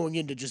weren't going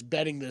into just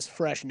betting this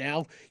fresh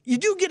now, you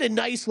do get a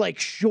nice like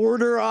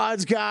shorter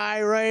odds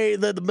guy, right?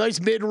 The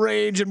nice mid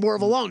range and more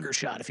of a longer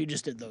shot if you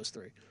just did those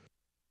three.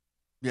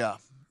 Yeah.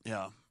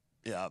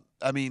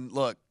 I mean,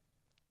 look,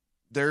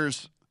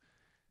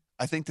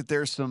 I think that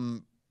there's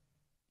some,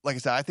 like I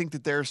said, I think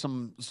that there's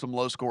some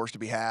low scores to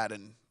be had,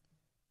 and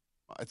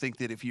I think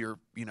that if you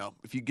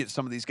get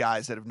some of these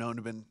guys that have known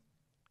to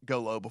go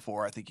low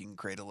before, I think you can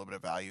create a little bit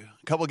of value.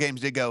 A couple of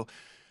games did go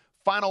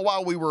final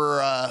while we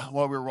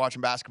were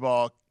watching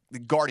basketball. The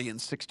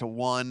Guardians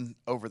 6-1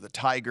 over the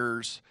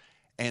Tigers,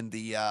 and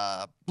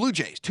the Blue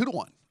Jays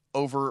 2-1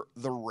 over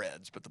the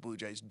Reds. But the Blue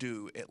Jays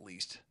do at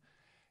least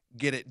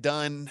get it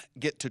done,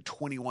 get to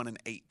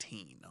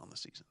 21-18 on the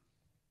season.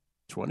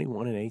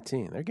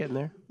 21-18. They're getting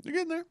there. They're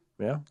getting there.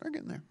 Yeah. They're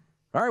getting there.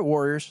 All right,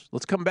 Warriors.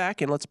 Let's come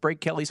back and let's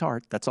break Kelly's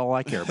heart. That's all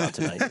I care about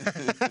tonight.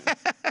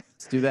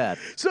 Let's do that.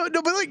 So,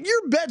 no, but like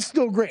your bet's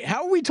still great.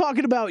 How are we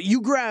talking about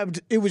you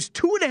grabbed, it was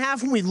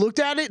 2.5 when we looked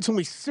at it. It's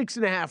only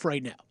 6.5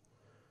 right now.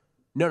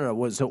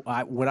 No. So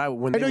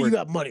when you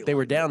got money line. They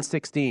were down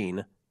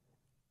 16,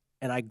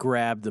 and I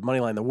grabbed the money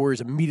line. The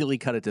Warriors immediately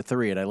cut it to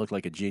 3, and I looked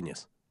like a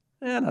genius.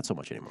 Not so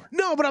much anymore.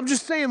 No, but I'm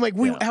just saying, like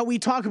how we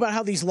talk about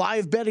how these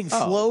live betting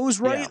flows,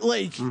 right? Yeah.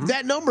 Like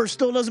that number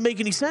still doesn't make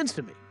any sense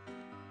to me.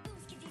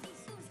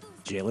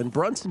 Jalen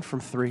Brunson from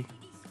 3,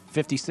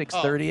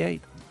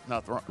 56-38.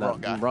 Not the wrong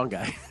guy. Wrong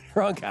guy.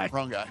 Wrong guy.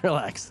 Wrong guy.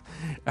 Relax.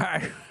 All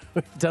right.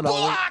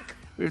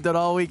 We've done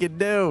all we can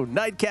do.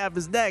 Nightcap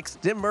is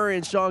next. Tim Murray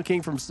and Sean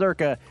King from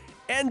Circa.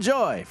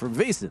 Enjoy from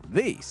VSiN,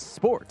 the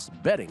Sports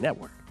Betting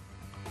Network.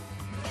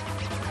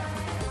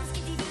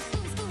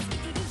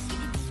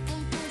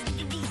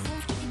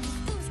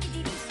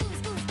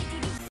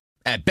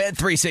 At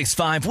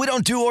Bet365, we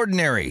don't do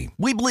ordinary.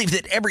 We believe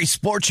that every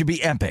sport should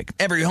be epic.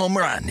 Every home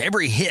run,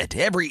 every hit,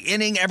 every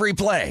inning, every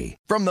play.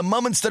 From the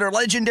moments that are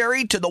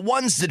legendary to the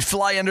ones that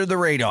fly under the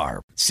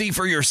radar. See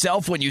for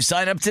yourself when you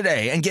sign up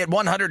today and get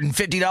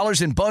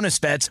 $150 in bonus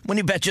bets when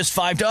you bet just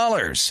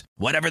 $5.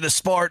 Whatever the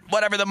sport,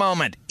 whatever the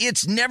moment,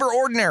 it's never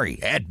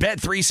ordinary at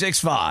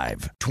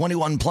Bet365.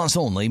 21 plus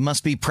only.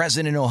 Must be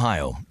present in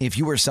Ohio. If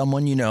you or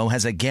someone you know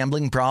has a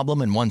gambling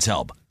problem and wants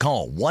help,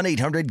 call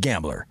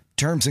 1-800-GAMBLER.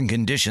 Terms and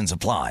conditions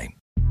apply.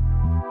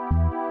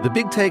 The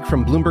Big Take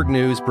from Bloomberg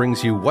News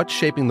brings you what's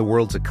shaping the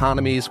world's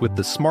economies with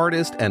the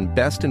smartest and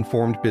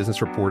best-informed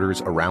business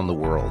reporters around the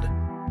world.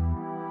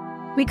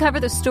 We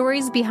cover the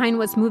stories behind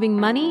what's moving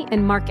money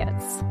and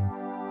markets,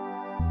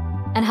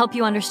 and help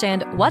you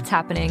understand what's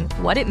happening,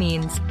 what it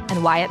means,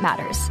 and why it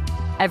matters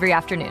every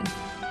afternoon.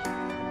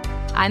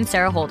 I'm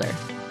Sarah Holder.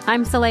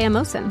 I'm Saleha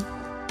Mohsin.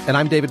 And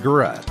I'm David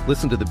Gura.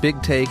 Listen to The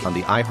Big Take on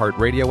the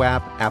iHeartRadio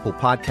app, Apple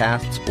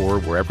Podcasts,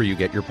 or wherever you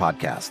get your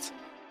podcasts.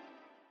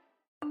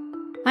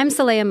 I'm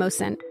Saleha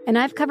Mohsin, and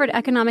I've covered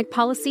economic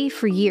policy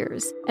for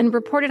years and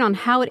reported on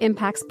how it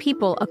impacts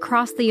people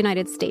across the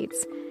United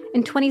States.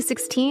 In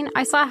 2016,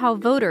 I saw how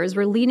voters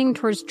were leaning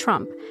towards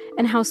Trump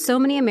and how so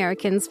many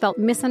Americans felt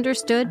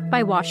misunderstood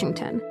by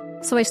Washington.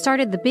 So I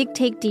started The Big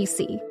Take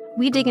DC.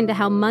 We dig into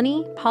how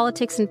money,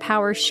 politics, and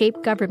power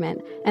shape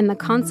government and the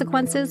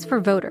consequences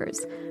for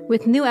voters.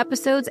 With new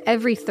episodes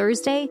every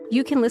Thursday,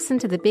 you can listen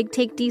to The Big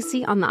Take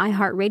DC on the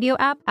iHeartRadio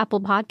app,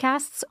 Apple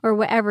Podcasts, or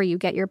wherever you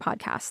get your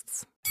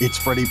podcasts. It's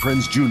Freddie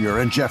Prinze Jr.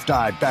 and Jeff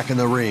Dye back in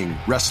the ring.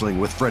 Wrestling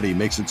with Freddie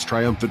makes its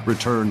triumphant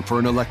return for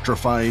an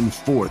electrifying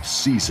 4th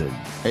season.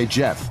 Hey,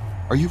 Jeff,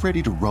 are you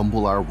ready to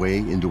rumble our way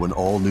into an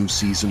all-new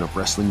season of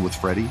Wrestling with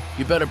Freddie?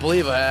 You better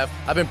believe I have.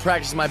 I've been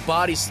practicing my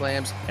body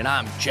slams, and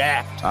I'm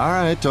jacked. All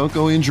right, don't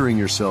go injuring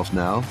yourself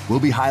now.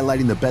 We'll be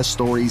highlighting the best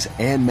stories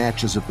and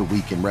matches of the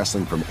week in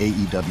wrestling from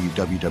AEW,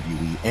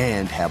 WWE,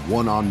 and have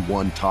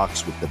one-on-one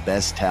talks with the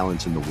best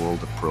talents in the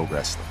world of pro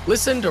wrestling.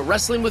 Listen to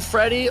Wrestling with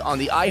Freddie on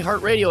the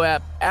iHeartRadio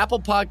app,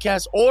 Apple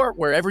Podcasts, or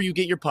wherever you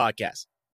get your podcasts.